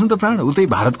 जाओस् न त प्राण, उतै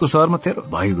भारतको शहरमा तेरो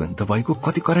भाइ गयो नि त। भाइको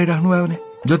कति कराइराख्नु भयो भने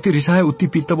जति रिसाए उति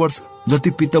पित्त बढ्छ, जति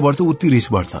पित्त बढ्छ उति रिस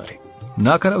बढ्छ अरे।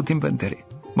 नकराउ तिमी पनि धेरै।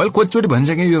 मैले कतिचोटि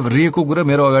भनिसकेँ यो रेको कुरा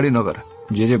मेरो अगाडि नगर।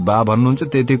 जे बा भन्नुहुन्छ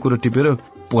त्यही कुरा टिपेर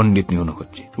पण्डित नि हुन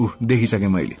खोज्छ। देखिसकेँ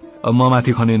मैले। अब म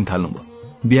माथि खनिन थाल्नु भयो।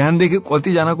 बिहानदेखि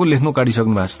कतिजनाको लेख्नु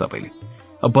काटिसक्नु भएको छ तपाईँले।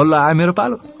 बल्ल आयो मेरो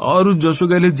पालो। अरू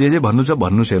जोसुकैले जे भन्नु छ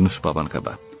भन्नुहोस्, हेर्नुहोस् पवनका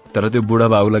बा, तर त्यो बुढा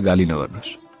बाबुलाई गाली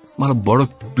नगर्नुहोस्। मलाई बडो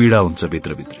पीडा हुन्छ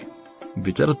भित्रभित्रै।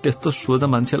 बिचरा त्यस्तो सोझा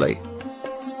मान्छेलाई।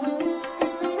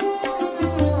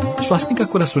 स्वास्नीका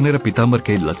कुरा सुनेर पिताम्बर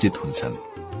केही लज्जित हुन्छन्।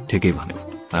 ठिकै भन्यो,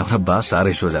 हाम्रा बा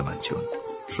साह्रै सोझा मान्छे हुन्।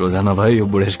 सोझा नभए यो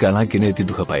बुढेसकालमा किन यति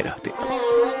दुःख पाइरहेथे।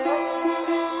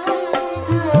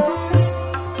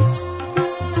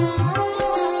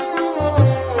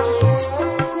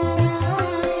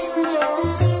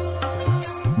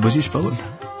 बुझिस् पवन,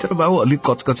 तेरो बाबु अलिक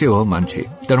कचकचे हो मान्छे,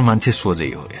 तर मान्छे सोझै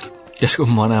हो यार। यसको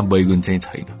मना बैगुन चाहिँ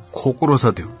छैन, खोक्रो छ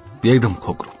त्यो, एकदम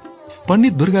खोक्रो।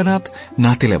 पण्डित दुर्गानाथ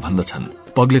नातिलाई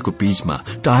भन्दछन्, पग्लेको पीचमा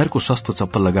टायरको सस्तो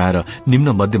चप्पल लगाएर निम्न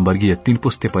मध्यमवर्गीय 3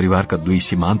 पुस्ते परिवारका 2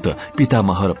 सीमान्त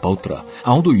पितामह र पौत्र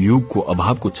आउँदो युगको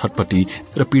अभावको छटपटी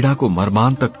र पीड़ाको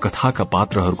मर्मान्तक कथाका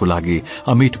पात्रहरूको लागि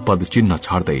अमिट पद चिन्ह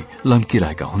छाड्दै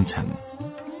लम्किरहेका हुन्छन्।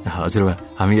 हजुरबा,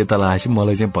 हामी यता लागेपछि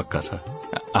मलाई चाहिँ पक्का छ,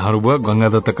 हाम्रो बुवा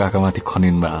गंगादत्त काकामाथि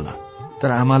खनिनमा आला, तर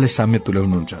आमाले साम्य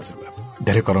तुल्याउनुहुन्छ हजुरबा,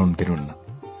 धेरै कराउनु दिनुहुन्न।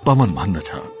 पवन भन्दछ,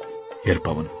 हेर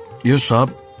पवन, यो सब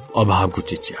अभावको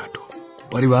चिच्याट हो।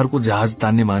 परिवारको जहाज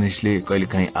तान्ने मानिसले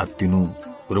कहिलेकाहीँ आत्तिनु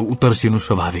र उतर्सिनु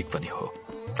स्वाभाविक पनि हो।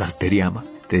 तर तेरी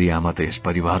आमा त यस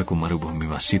परिवारको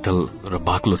मरूभूमिमा शीतल र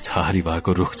बाक्लो छहारी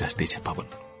भएको रुख जस्तै छ पवन,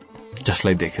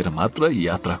 जसलाई देखेर मात्र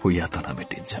यात्राको यातना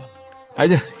मेटिन्छ।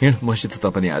 आज हिँड मसित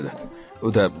त पनि आज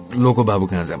उता लोको बाबु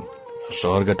कहाँ जाम।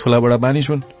 शहरका ठूला बडा मानिस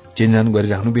हुन्, चिनजान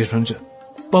गरिराख्नु बेस हुन्छ।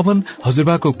 पवन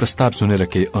हजुरबाको प्रस्ताव सुनेर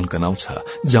केही अन्कनाउँछ,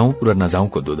 जाउँ र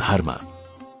नजाउँको दोधारमा।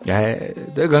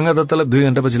 गंगा दत्तलाई 2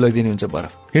 घण्टापछि लैदिने हुन्छ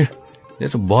बरफ।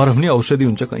 हिँड, बरफ नि औषधि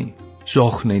हुन्छ कहीँ,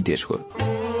 शौख नै त्यसको।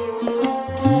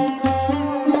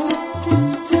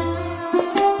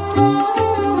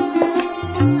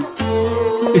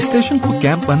 स्टेशनको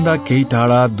क्याम्प भन्दा केही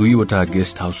टाढा 2वटा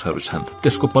गेस्ट हाउसहरू छन्।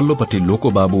 त्यसको पल्लोपट्टि लोको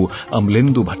बाबु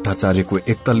अमलेन्दु भट्टाचार्यको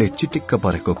एकतल्ले चिटिक्क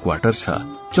परेको क्वार्टर छ।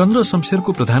 चन्द्र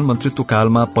शमशेरको प्रधानमन्त्रीत्व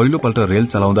कालमा पहिलोपल्ट रेल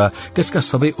चलाउँदा त्यसका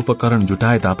सबै उपकरण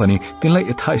जुटाए तापनि तिनलाई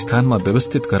यथास्थानमा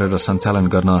व्यवस्थित गरेर सञ्चालन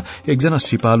गर्न एकजना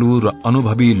सिपालु र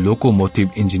अनुभवी लोकोमोटिभ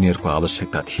इन्जिनियरको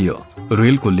आवश्यकता थियो।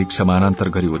 रेलको लिक समानान्तर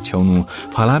गरी ओछ्याउनु,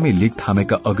 फलामे लिक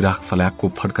थामेका अग्राख फल्याकको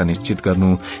फड्का निश्चित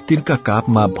गर्नु, तिनका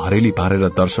कापमा भरेली पारेर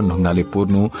दर्शन ढुङ्गाले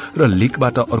पुर्नु र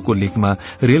लिकबाट अर्को लिकमा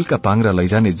रेलका पाङ्रा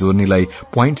लैजाने जोर्नीलाई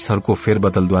पोइन्ट्सहरूको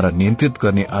फेरबदलद्वारा नियन्त्रित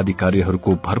गर्ने आदि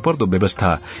कार्यहरूको भरपर्दो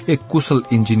व्यवस्था एक कुशल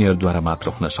इन्जिनियरद्वारा मात्र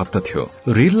हुन सक्दथ्यो।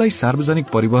 रेललाई सार्वजनिक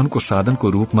परिवहनको साधनको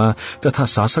रूपमा तथा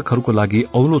शासकहरूको लागि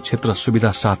औलो क्षेत्र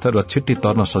सुविधा साथ र छिट्टी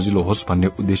तर्न सजिलो होस् भन्ने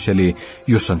उद्देश्यले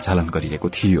यो सञ्चालन गरिएको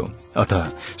थियो। अत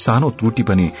सानो त्रुटि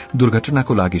पनि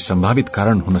दुर्घटनाको लागि सम्भावित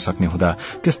कारण हुन सक्ने हुँदा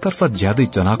त्यसतर्फ ज्यादै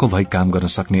जनाको भई काम गर्न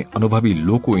सक्ने अनुभवी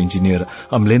लोको इन्जिनियर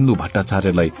अमलेन्दु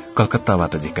भट्टाचार्यलाई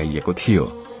कलकत्ताबाट झिकाइएको थियो।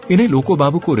 यिनै लोको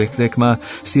बाबुको रेखरेखमा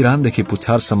सिरानदेखि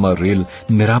पुछारसम्म रेल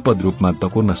निरापद रूपमा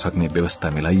दकोर्न सक्ने व्यवस्था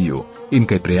मिलाइयो।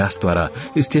 यिनकै प्रयासद्वारा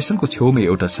स्टेशनको छेउमै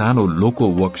एउटा सानो लोको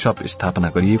वर्कशप स्थापना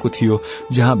गरिएको थियो,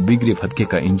 जहाँ बिग्री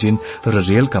भत्केका इन्जिन र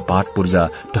रेलका पार्ट पूर्जा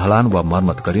ढलान वा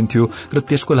मर्मत गरिन्थ्यो र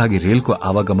त्यसको लागि रेलको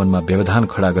आवागमनमा व्यवधान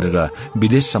खड़ा गरेर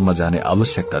विदेशसम्म जाने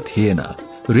आवश्यकता थिएन।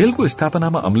 रेलको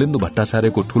स्थापनामा अमलेन्दु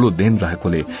भट्टाचार्यको ठूलो देन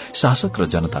रहेकोले शासक र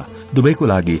जनता दुवैको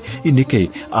लागि यी निकै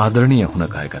आदरणीय हुन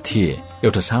गएका थिए।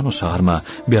 एउटा सानो शहरमा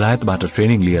बेलायतबाट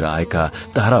ट्रेनिङ लिएर आएका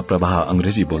धारा प्रवाह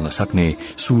अंग्रेजी बोल्न सक्ने,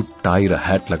 सूट टाई र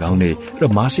ह्याट लगाउने र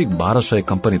मासिक 1200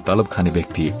 कम्पनी तलब खाने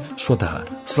व्यक्ति स्वतः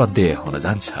श्रद्धेय हुन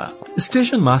जान्छ।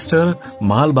 स्टेशन मास्टर,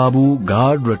 मालबाबु,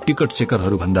 गार्ड र टिकट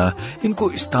चेकरहरू भन्दा यिनको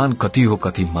स्थान कति हो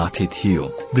कति माथि थियो।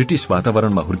 ब्रिटिश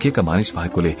वातावरणमा हुर्किएका मानिस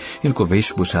भएकोले यिनको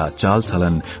वेशभूषा,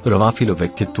 चालचलन, रवाफिलो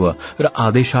व्यक्तित्व र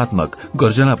आदेशात्मक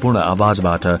गर्जनापूर्ण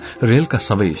आवाजबाट रेलका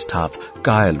सबै स्टाफ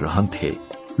कायल रहन्थे।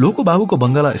 लोको बाबुको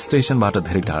बंगला स्टेशनबाट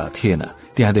धेरै टाढा थिएन।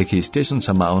 त्यहाँदेखि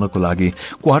स्टेशनसम्म आउनको लागि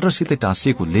क्वार्टरसितै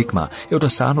टाँसिएको लेकमा एउटा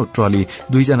सानो ट्रली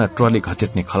 2 जना ट्रली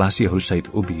घचेट्ने खलासीहरूसहित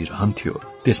उभिरहन्थ्यो।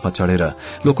 त्यसमा चढेर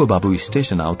लोको बाबु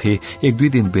स्टेशन आउँथे, 1-2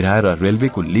 दिन बिराएर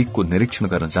रेलवेको लिकको निरीक्षण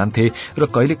गर्न जान्थे र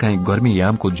कहिलेकाहीँ गर्मी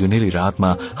यामको जुनेली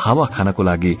रातमा हावा खानको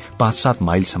लागि 5-7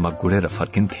 माइलसम्म गुडेर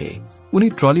फर्किन्थे। उनी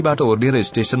ट्रलीबाट ओर्लिएर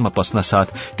स्टेशनमा पस्न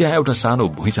साथ त्यहाँ एउटा सानो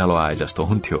भुइँचालो आए जस्तो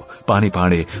हुन्थ्यो। पानी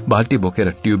पाँडे बाल्टी बोकेर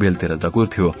ट्युबवेलतिर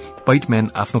दगुर्थ्यो। पैटम्यान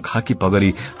आफ्नो खाकी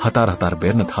पगरी हतार हतार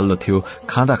बेर्न थाल्दथ्यो।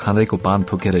 खाँदा खाँदैको पान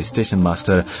थुकेर स्टेशन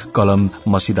मास्टर कलम,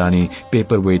 मसिदानी,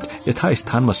 पेपरवेट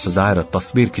यथास्थानमा सजाएर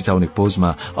तस्बिर खिचाउने पोजमा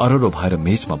अररो भएर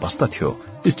मेचमा बस्दथ्यो।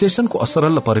 स्टेशनको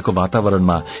असरल्ल परेको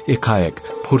वातावरणमा एकाएक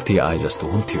फुर्ती आए जस्तो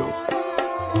हुन्थ्यो।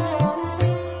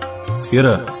 हेर,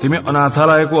 तिमी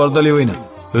अनाथालयको अर्दली होइन,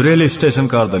 रेल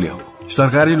स्टेशनका अर्दली हो।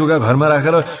 सरकारी लुगा घरमा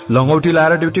राखेर लंगौटी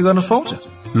लाएर ड्युटी गर्न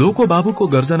सुहाउँछ। लोको बाबुको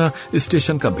गर्जना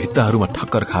स्टेशनका भित्ताहरूमा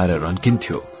ठक्कर खाएर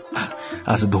रन्किन्थ्यो।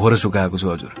 आज दोहोरो सुकाएको छु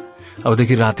हजुर,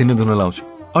 अबदेखि राति नै धुन लाउँछु।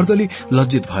 अर्दली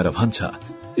लज्जित भएर भन्छ।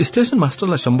 स्टेशन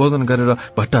मास्टरलाई सम्बोधन गरेर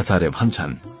भट्टाचार्य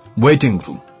भन्छन्, वेटिङ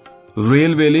रूम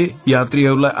रेलवेले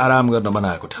यात्रीहरूलाई आराम गर्न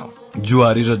बनाएको ठाउँ,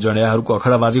 जुवारी र जडियाहरूको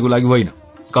अखडाबाजीको लागि होइन।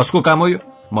 कसको काम हो यो?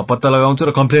 म पत्ता लगाउँछु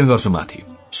र कम्प्लेन गर्छु माथि।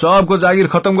 सबको जागिर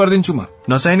खत्तम गरिदिन्छु म,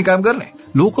 नचाहिने काम गर्ने।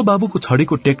 लोकबाबुको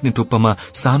छडीको टेक्ने टुप्पामा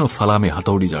सानो फलामे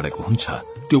हतौडी जडेको हुन्छ।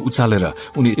 त्यो उचालेर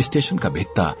उनी स्टेशनका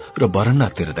भित्ता र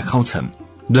बरण्डातिर देखाउँछन्।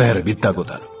 हेर भित्ताको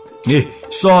त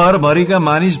शहरभरिका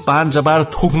मानिस पान चपार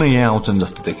थुक्न यहाँ आउँछन्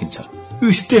जस्तो देखिन्छ।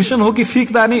 यो स्टेशन हो कि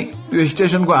फिक्दानी? यो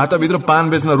स्टेशनको हातभित्र पान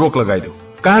बेच्न रोक लगाइदेऊ।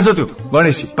 कहाँ छ त्यो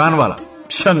गणेशी पानवाला?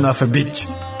 सन अफ अ बिच।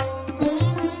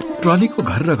 ट्रलीको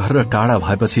घर र टाढा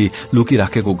भएपछि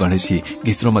लुकिराखेको गणेशी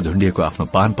घिच्रोमा झुण्डिएको आफ्नो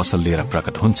पान पसल लिएर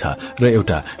प्रकट हुन्छ र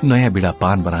एउटा नयाँ बिडा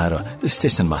पान बनाएर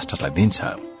स्टेशन मास्टरलाई दिन्छ।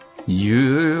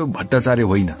 यो भट्टाचार्य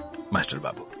होइन मास्टर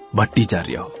बाबु,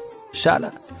 भट्टीचार्य हो। साला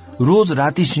रोज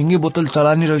राति सिंगे बोतल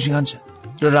चलानी रहिसी खान्छ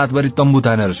र रातभरि तम्बु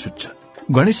तानेर सुत्छ।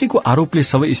 गणेशीको आरोपले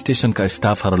सबै स्टेशनका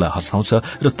स्टाफहरूलाई हँसाउँछ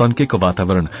र तन्केको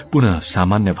वातावरण पुनः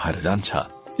सामान्य भएर जान्छ।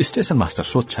 स्टेशन मास्टर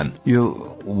सोध्छन्, यो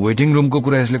वेटिङ रूमको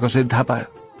कुरा यसले कसरी थाहा पायो?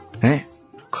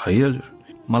 खै हजुर,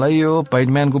 मलाई यो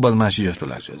पाइटम्यानको बदमाशी जस्तो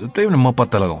लाग्छ। त्यही भने म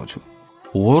पत्ता लगाउँछु।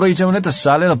 हो रहेछ भने त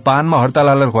सालेर पानमा हड्ताल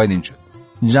हालेर खुवाइदिन्छु।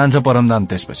 जान्छ परमदान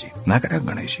त्यसपछि। नाकरा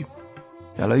गणेशी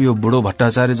याला यो बुढो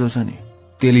भट्टाचार्य जो छ नि,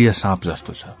 तेलिया साँप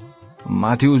जस्तो छ।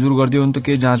 माथि उजुर गरिदियो भने त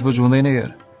केही जाँचबुझ हुँदैन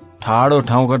यार। ठाडो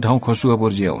ठाउँका ठाउँ खसुवा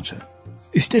पर्जी आउँछ।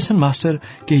 स्टेशन मास्टर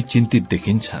केही चिन्तित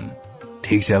देखिन्छन्।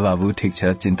 ठिक छ बाबु, ठिक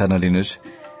छ, चिन्ता नलिनुहोस्।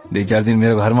 2-4 दिन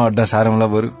मेरो घरमा अड्डा सारौँला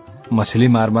बरु। मछली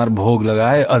मार भोग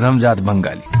लगाए अधम जात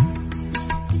बंगाली।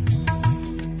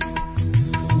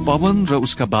 पवन र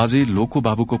उसका बाजे लोको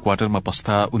बाबुको क्वार्टरमा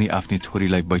पस्दा उनी आफ्नी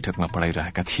छोरीलाई बैठकमा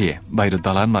पढाइरहेका थिए। बाहिर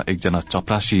दलानमा एकजना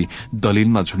चपरासी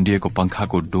दलिनमा झुण्डिएको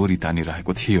पंखाको डोरी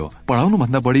तानिरहेको थियो।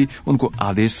 पढ़ाउनुभन्दा बढ़ी उनको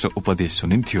आदेश र उपदेश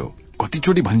सुनिन्थ्यो।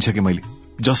 कतिचोटि भनिसके मैले,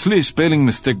 जसले स्पेलिङ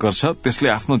मिस्टेक गर्छ त्यसले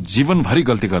आफ्नो जीवनभरि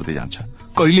गल्ती गर्दै जान्छ,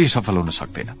 कहिल्यै सफल हुन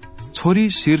सक्दैन। छोरी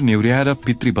शिर निहुर्याएर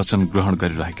पितृ वचन ग्रहण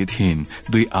गरिरहेकी थिइन्।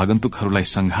 2 आगन्तुकहरूलाई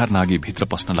संघार नागी भित्र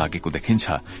पस्न लागेको देखिन्छ।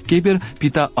 केही बेर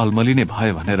पिता अलमलिने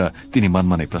भयो भनेर तिनी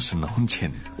मनमा नै प्रसन्न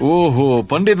हुन्छन्। ओहो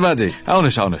पण्डित बाजे,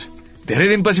 आउनुहोस् आउनुहोस्, धेरै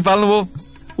दिनपछि पाल्नुभयो।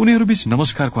 उनीहरूबीच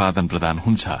नमस्कारको आदान प्रदान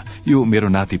हुन्छ। यो मेरो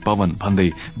नाति पवन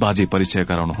भन्दै बाजे परिचय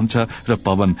गराउनुहुन्छ र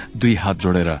पवन 2 हात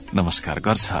जोडेर नमस्कार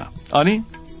गर्छ। अनि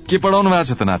के पढाउनु भएको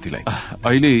छ त नातिलाई?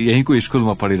 अहिले यहीँको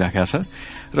स्कूलमा पढिराखेका छ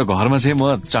र घरमा चाहिँ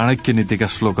म चाणक्य नीतिका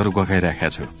श्लोकहरू गकाइराखेका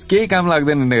छु। केही काम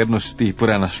लाग्दैन हेर्नुहोस् ती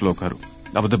पुराना श्लोकहरू।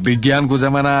 अब त विज्ञानको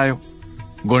जमाना आयो।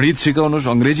 गणित सिकाउनुहोस्,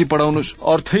 अंग्रेजी पढाउनुहोस्,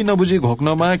 अर्थै नबुझी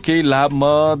घोक्नमा केही लाभ म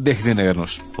देख्दैन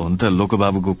हेर्नुहोस्। हुन त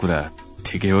लोकबाबुको कुरा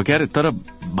ठिकै हो क्यारे, तर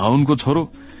बाहुनको छोरो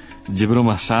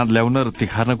जिब्रोमा साँध ल्याउन र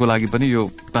तिखार्नको लागि पनि यो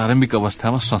प्रारम्भिक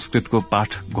अवस्थामा संस्कृतको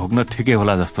पाठ घोक्न ठिकै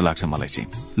होला जस्तो लाग्छ मलाई चाहिँ।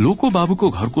 लोको बाबुको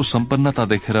घरको सम्पन्नता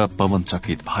देखेर पवन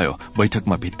चकित भयो।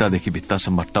 बैठकमा भित्तादेखि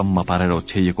भित्तासम्म टम्म पारेर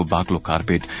ओछ्याइएको बाक्लो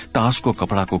कार्पेट, तासको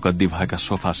कपड़ाको गद्दी भएका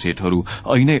सोफा सेटहरू,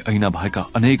 ऐनै ऐना भएका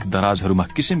अनेक दराजहरूमा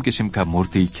किसिम किसिमका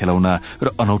मूर्ति, खेलौना र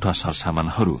अनौठा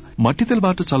सरसामानहरू।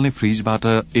 मट्टीतेलबाट चल्ने फ्रिजबाट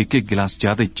एक गिलास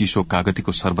ज्यादै चिसो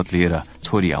कागतीको शरबत लिएर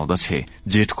छोरी आउँदछे।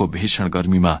 जेठको भीषण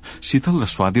गर्मीमा शीतल र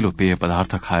स्वादिलो पेय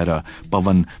पदार्थ खाएर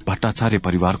पवन भट्टाचार्य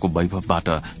परिवारको वैभवबाट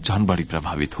झन बढ़ी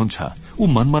प्रभावित हुन्छ। ऊ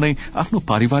मनमा नै आफ्नो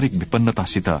पारिवारिक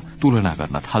विपन्नतासित तुलना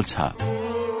गर्न थाल्छ।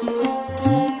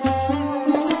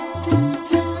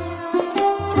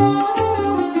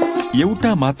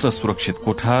 एउटा मात्र सुरक्षित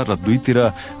कोठा र 2तिर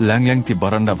ल्याङल्याङती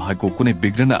बरण्डा भएको कुनै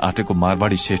बिग्रन आँटेको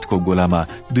मारवाड़ी सेठको गोलामा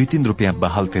 2-3 रुपियाँ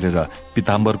बहाल तिरेर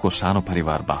पिताम्बरको सानो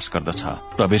परिवार बास गर्दछ।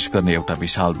 प्रवेश गर्ने एउटा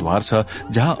विशाल द्वार छ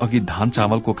जहाँ अघि धान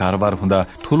चामलको कारोबार हुँदा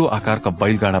ठूलो आकारका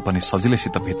बैलगाडा पनि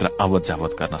सजिलैसित भित्र आवत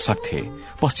जावत गर्न सक्थे।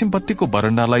 पश्चिमपट्टिको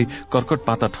बरण्डालाई कर्कट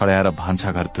पाता ठड्याएर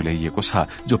भान्साघर तुल्याइएको छ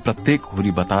जो प्रत्येक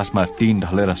हुरी बतासमा टीन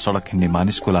ढलेर सड़क हिँड्ने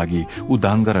मानिसको लागि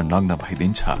उदाङ्ग र नग्न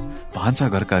भइदिन्छ।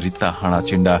 भान्साघरका रित्ता हाँडा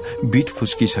चिण्डा, बीट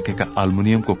फुस्किसकेका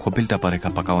अल्मुनियमको खोपिल्टा परेका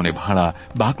पकाउने भाँडा,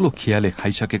 बाक्लो खियाले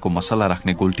खाइसकेको मसला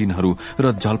राख्ने गोल्टिनहरू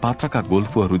र जलपात्रका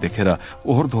गोल्फुहरू देखेर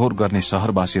ओहोरदोहोर गर्ने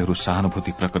शहरवासीहरू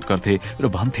सहानुभूति प्रकट गर्थे र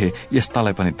भन्थे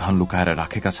यस्तालाई पनि धन लुकाएर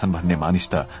राखेका छन् भन्ने मानिस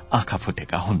त आँखा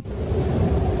फुटेका हुन्।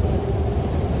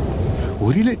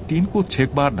 हुरीले टीनको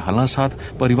छेकबार ढाल्न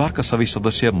साथ परिवारका सबै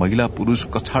सदस्य महिला पुरूष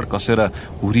कछाड कसेर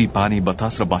हुरी, पानी,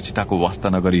 बतास र बाछिटाको वास्ता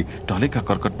नगरी ढलेका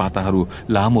कर्कट पाताहरू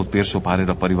लामो तेर्सो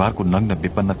पारेर परिवारको नग्न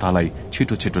विपन्नतालाई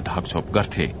छिटो छिटो ढाकछोप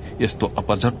गर्थे। यस्तो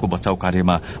अपरझटको बचाव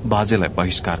कार्यमा बाजेलाई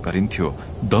बहिष्कार गरिन्थ्यो।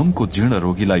 दमको जीर्ण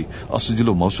रोगीलाई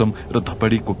असुजिलो मौसम र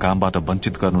धपडीको कामबाट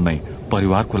वञ्चित गर्नु नै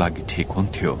परिवारको लागि ठिक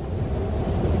हुन्थ्यो।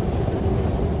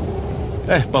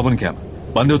 पवन क्या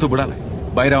भन्देऊ त बुढालाई,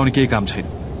 बाहिर आउने केही काम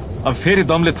छैन। अब फेरि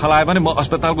दमले थलायो भने म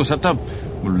अस्पतालको सट्टा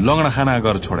लङ्गडा खाना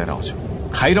गरेर छोडेर आउँछु।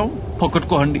 खाइरहँ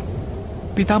फकटको हण्डी।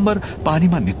 पिताम्बर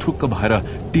पानीमा निथुक्क भएर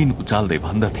टिन उचाल्दै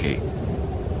भन्दथे,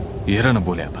 हेर न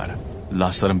बोल्या पार,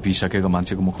 लासरम पिइसकेको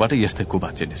मान्छेको मुखबाट यस्तै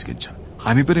कुबाच्चे निस्किन्छ।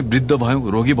 हामी पनि वृद्ध भयौं,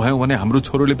 रोगी भयौं भने हाम्रो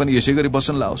छोरोले पनि यसै गरी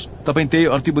बस्न लाओस्। तपाईँ त्यही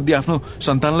अर्ती बुद्धि आफ्नो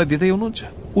सन्तानलाई दिँदै हुनुहुन्छ।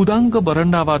 उदाङ्ग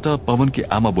बरण्डाबाट पवनकी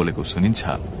आमा बोलेको सुनिन्छ,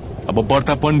 अब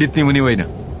बढ्ता पण्डित नि हुने होइन,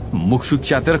 मुखसुख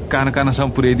च्यातेर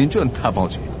कानसम्म पुर्याइदिन्छु अनि थाहा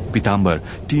पाउँछु। पिताम्बर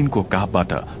टिनको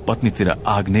कापबाट पत्नीतिर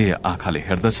आग्नेय आँखाले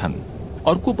हेर्दछन्।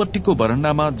 अर्कोपट्टिको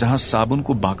बरण्डामा जहाँ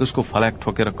साबुनको बाकसको फल्याक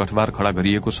ठोकेर कठबार खड़ा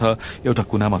गरिएको छ, एउटा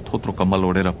कुनामा थोत्रो कम्बल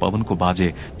ओढेर पवनको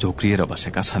बाजे झोक्रिएर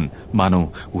बसेका छन्। मानौ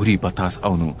हुरी बतास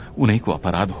आउनु उनैको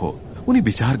अपराध हो। उनी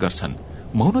विचार गर्छन्,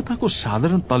 मौनताको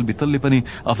साधारण तलबितलले पनि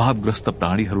अभावग्रस्त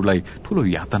प्राणीहरूलाई ठूलो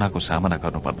यातनाको सामना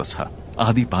गर्नुपर्दछ।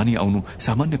 आधी पानी आउनु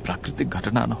सामान्य प्राकृतिक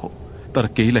घटना न हो, तर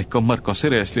केहीलाई कम्मर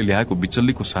कसेर यसले ल्याएको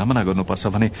बिचल्लीको सामना गर्नुपर्छ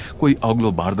भने कोही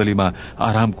अग्लो बारदलीमा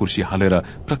आराम कुर्सी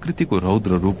हालेर प्रकृतिको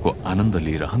रौद्र रूपको आनन्द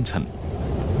लिइरहन्छन्।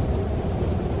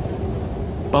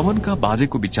 पवनका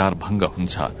बाजेको विचार भंग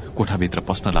हुन्छ। कोठाभित्र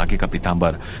पस्न लागेका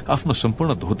पिताम्बर आफ्नो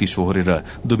सम्पूर्ण धोती सोहोरेर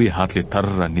दुवै हातले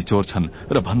तरर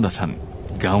निचोर्छन् र भन्दछन्,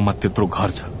 गाउँमा त्यत्रो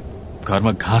घर छ,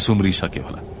 घरमा घाँस उम्रिसक्यो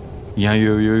होला, यहाँ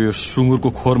यो सुँगुरको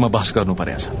खोरमा बास गर्नु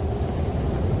परेछ।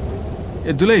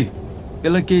 ए दुलै,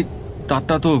 यसलाई के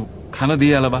तातो खान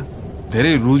दिइहाल बा,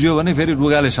 धेरै रुज्यो भने फेरि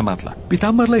रुगाले समात्ला।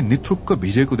 पिताम्बरलाई निथुक्क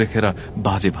भिजेको देखेर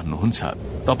बाजे भन्नुहुन्छ,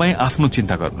 तपाईँ आफ्नो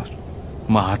चिन्ता गर्नुहोस्,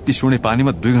 म हात्ती सुने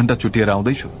पानीमा 2 घण्टा चुटिएर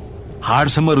आउँदैछु,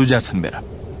 हाडसम्म रुजा छन् मेरा।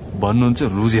 भन्नुहुन्छ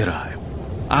रुजेर आयो,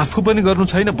 आफू पनि गर्नु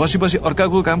छैन, बसी बसी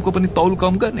अर्काको कामको पनि तौल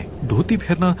कम गर्ने। धोती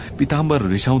फेर्न पिताम्बर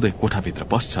रिसाउँदै कोठाभित्र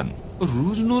पस्छन्।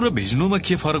 रुज्नु र भिज्नुमा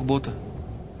के फरक भयो त?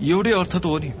 एउटै अर्थ त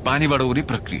हो नि, पानीबाट हुने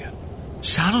प्रक्रिया।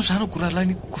 सानो सानो कुरालाई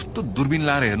नि कस्तो दूरबीन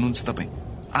लाएर हेर्नुहुन्छ तपाईँ,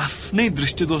 आफ्नै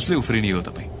दृष्टिदोषले उफ्रिने हो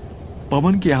तपाईँ।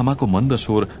 पवनकी आमाको मन्द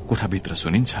स्वर कोठाभित्र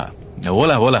सुनिन्छ,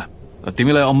 होला होला,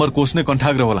 तिमीलाई अम्बर कोष नै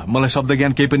कण्ठाग्र होला, मलाई शब्द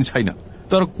ज्ञान केही पनि छैन,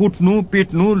 तर कुट्नु,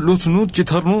 पिट्नु, लुच्नु,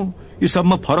 चिथर्नु यी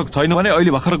सबमा फरक छैन भने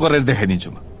अहिले भर्खर गरेर देखाइदिन्छु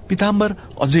म। पिताम्बर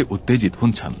अझै उत्तेजित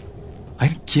हुन्छन्।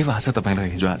 होइन, के भएको छ तपाईँलाई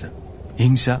हिजो आज?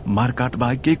 हिंसा मारकाट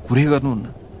बाहेक केही कुरै गर्नुहुन्न,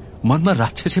 मनमा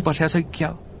राक्षसै पस्या छ कि क्या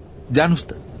हो? जानुस्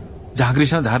त,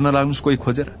 झाँक्रीसँग झार्न लाग्नुहोस् कोही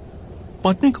खोजेर।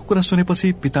 पत्नीको कुरा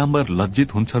सुनेपछि पिताम्बर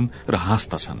लज्जित हुन्छन् र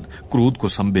हाँस्दछन्। क्रोधको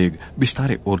सम्वेग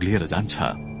बिस्तारै ओर्लिएर जान्छ।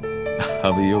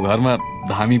 अब यो घरमा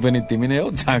धामी पनि तिमी नै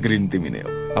हो, झाँक्री पनि तिमी नै हो,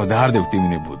 अब झार्देऊ तिमी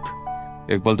नै भूत।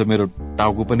 एकपल्ट मेरो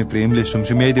टाउको पनि प्रेमले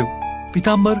सुमसुम्याइदेऊ।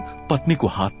 पिताम्बर पत्नीको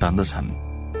हात तान्दछन्।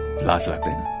 लाज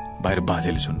लाग्दैन? बाहिर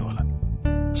बाजेले सुन्नुहोला।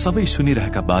 सबै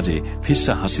सुनिरहेका बाजे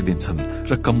फिस्सा हाँसिदिन्छन्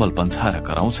र कम्बल पन्छाएर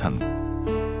कराउँछन्,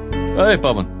 ए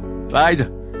पवन आइज,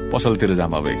 पसलतिर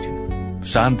जाम अब एकछिन,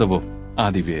 शान्त भो,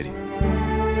 आधी बेरी।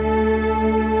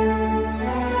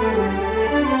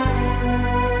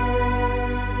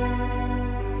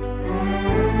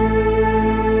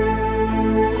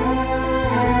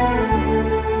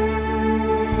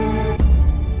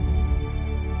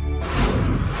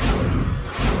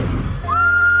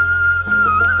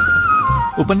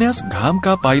 उपन्यास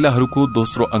घामका पाइलाहरूको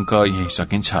दोस्रो अंक यही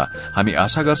सकिन्छ। हामी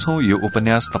आशा गर्छौं यो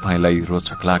उपन्यास तपाईलाई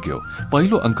रोचक लाग्यो।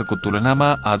 पहिलो अंकको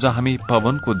तुलनामा आज हामी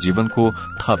पवनको जीवनको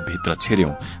थप भित्र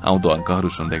छिर्यौं। आउँदो अंकहरू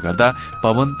सुन्दै गर्दा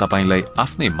पवन तपाईलाई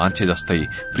आफ्नै मान्छे जस्तै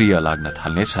प्रिय लाग्न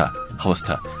थाल्नेछ। हवस्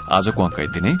त, आजको अंक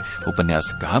यति नै।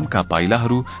 उपन्यास घामका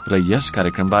पाइलाहरू र यस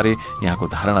कार्यक्रमबारे यहाँको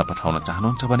धारणा पठाउन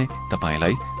चाहनुहुन्छ भने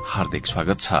तपाईलाई हार्दिक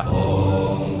स्वागत छ।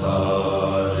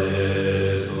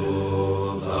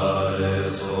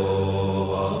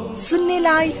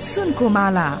 सुन्नेलाई सुनको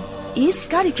माला। यस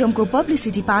कार्यक्रमको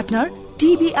publicity partner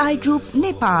TBI group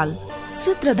Nepal.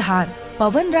 सूत्रधार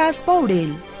पवनराज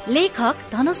पौडेल, लेखक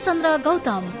धनुषचन्द्र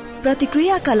गौतम।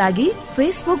 प्रतिक्रियाका लागि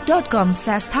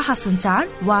facebook.com/थाहासञ्चार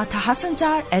वा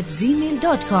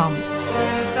थाहासञ्चार@gmail.com।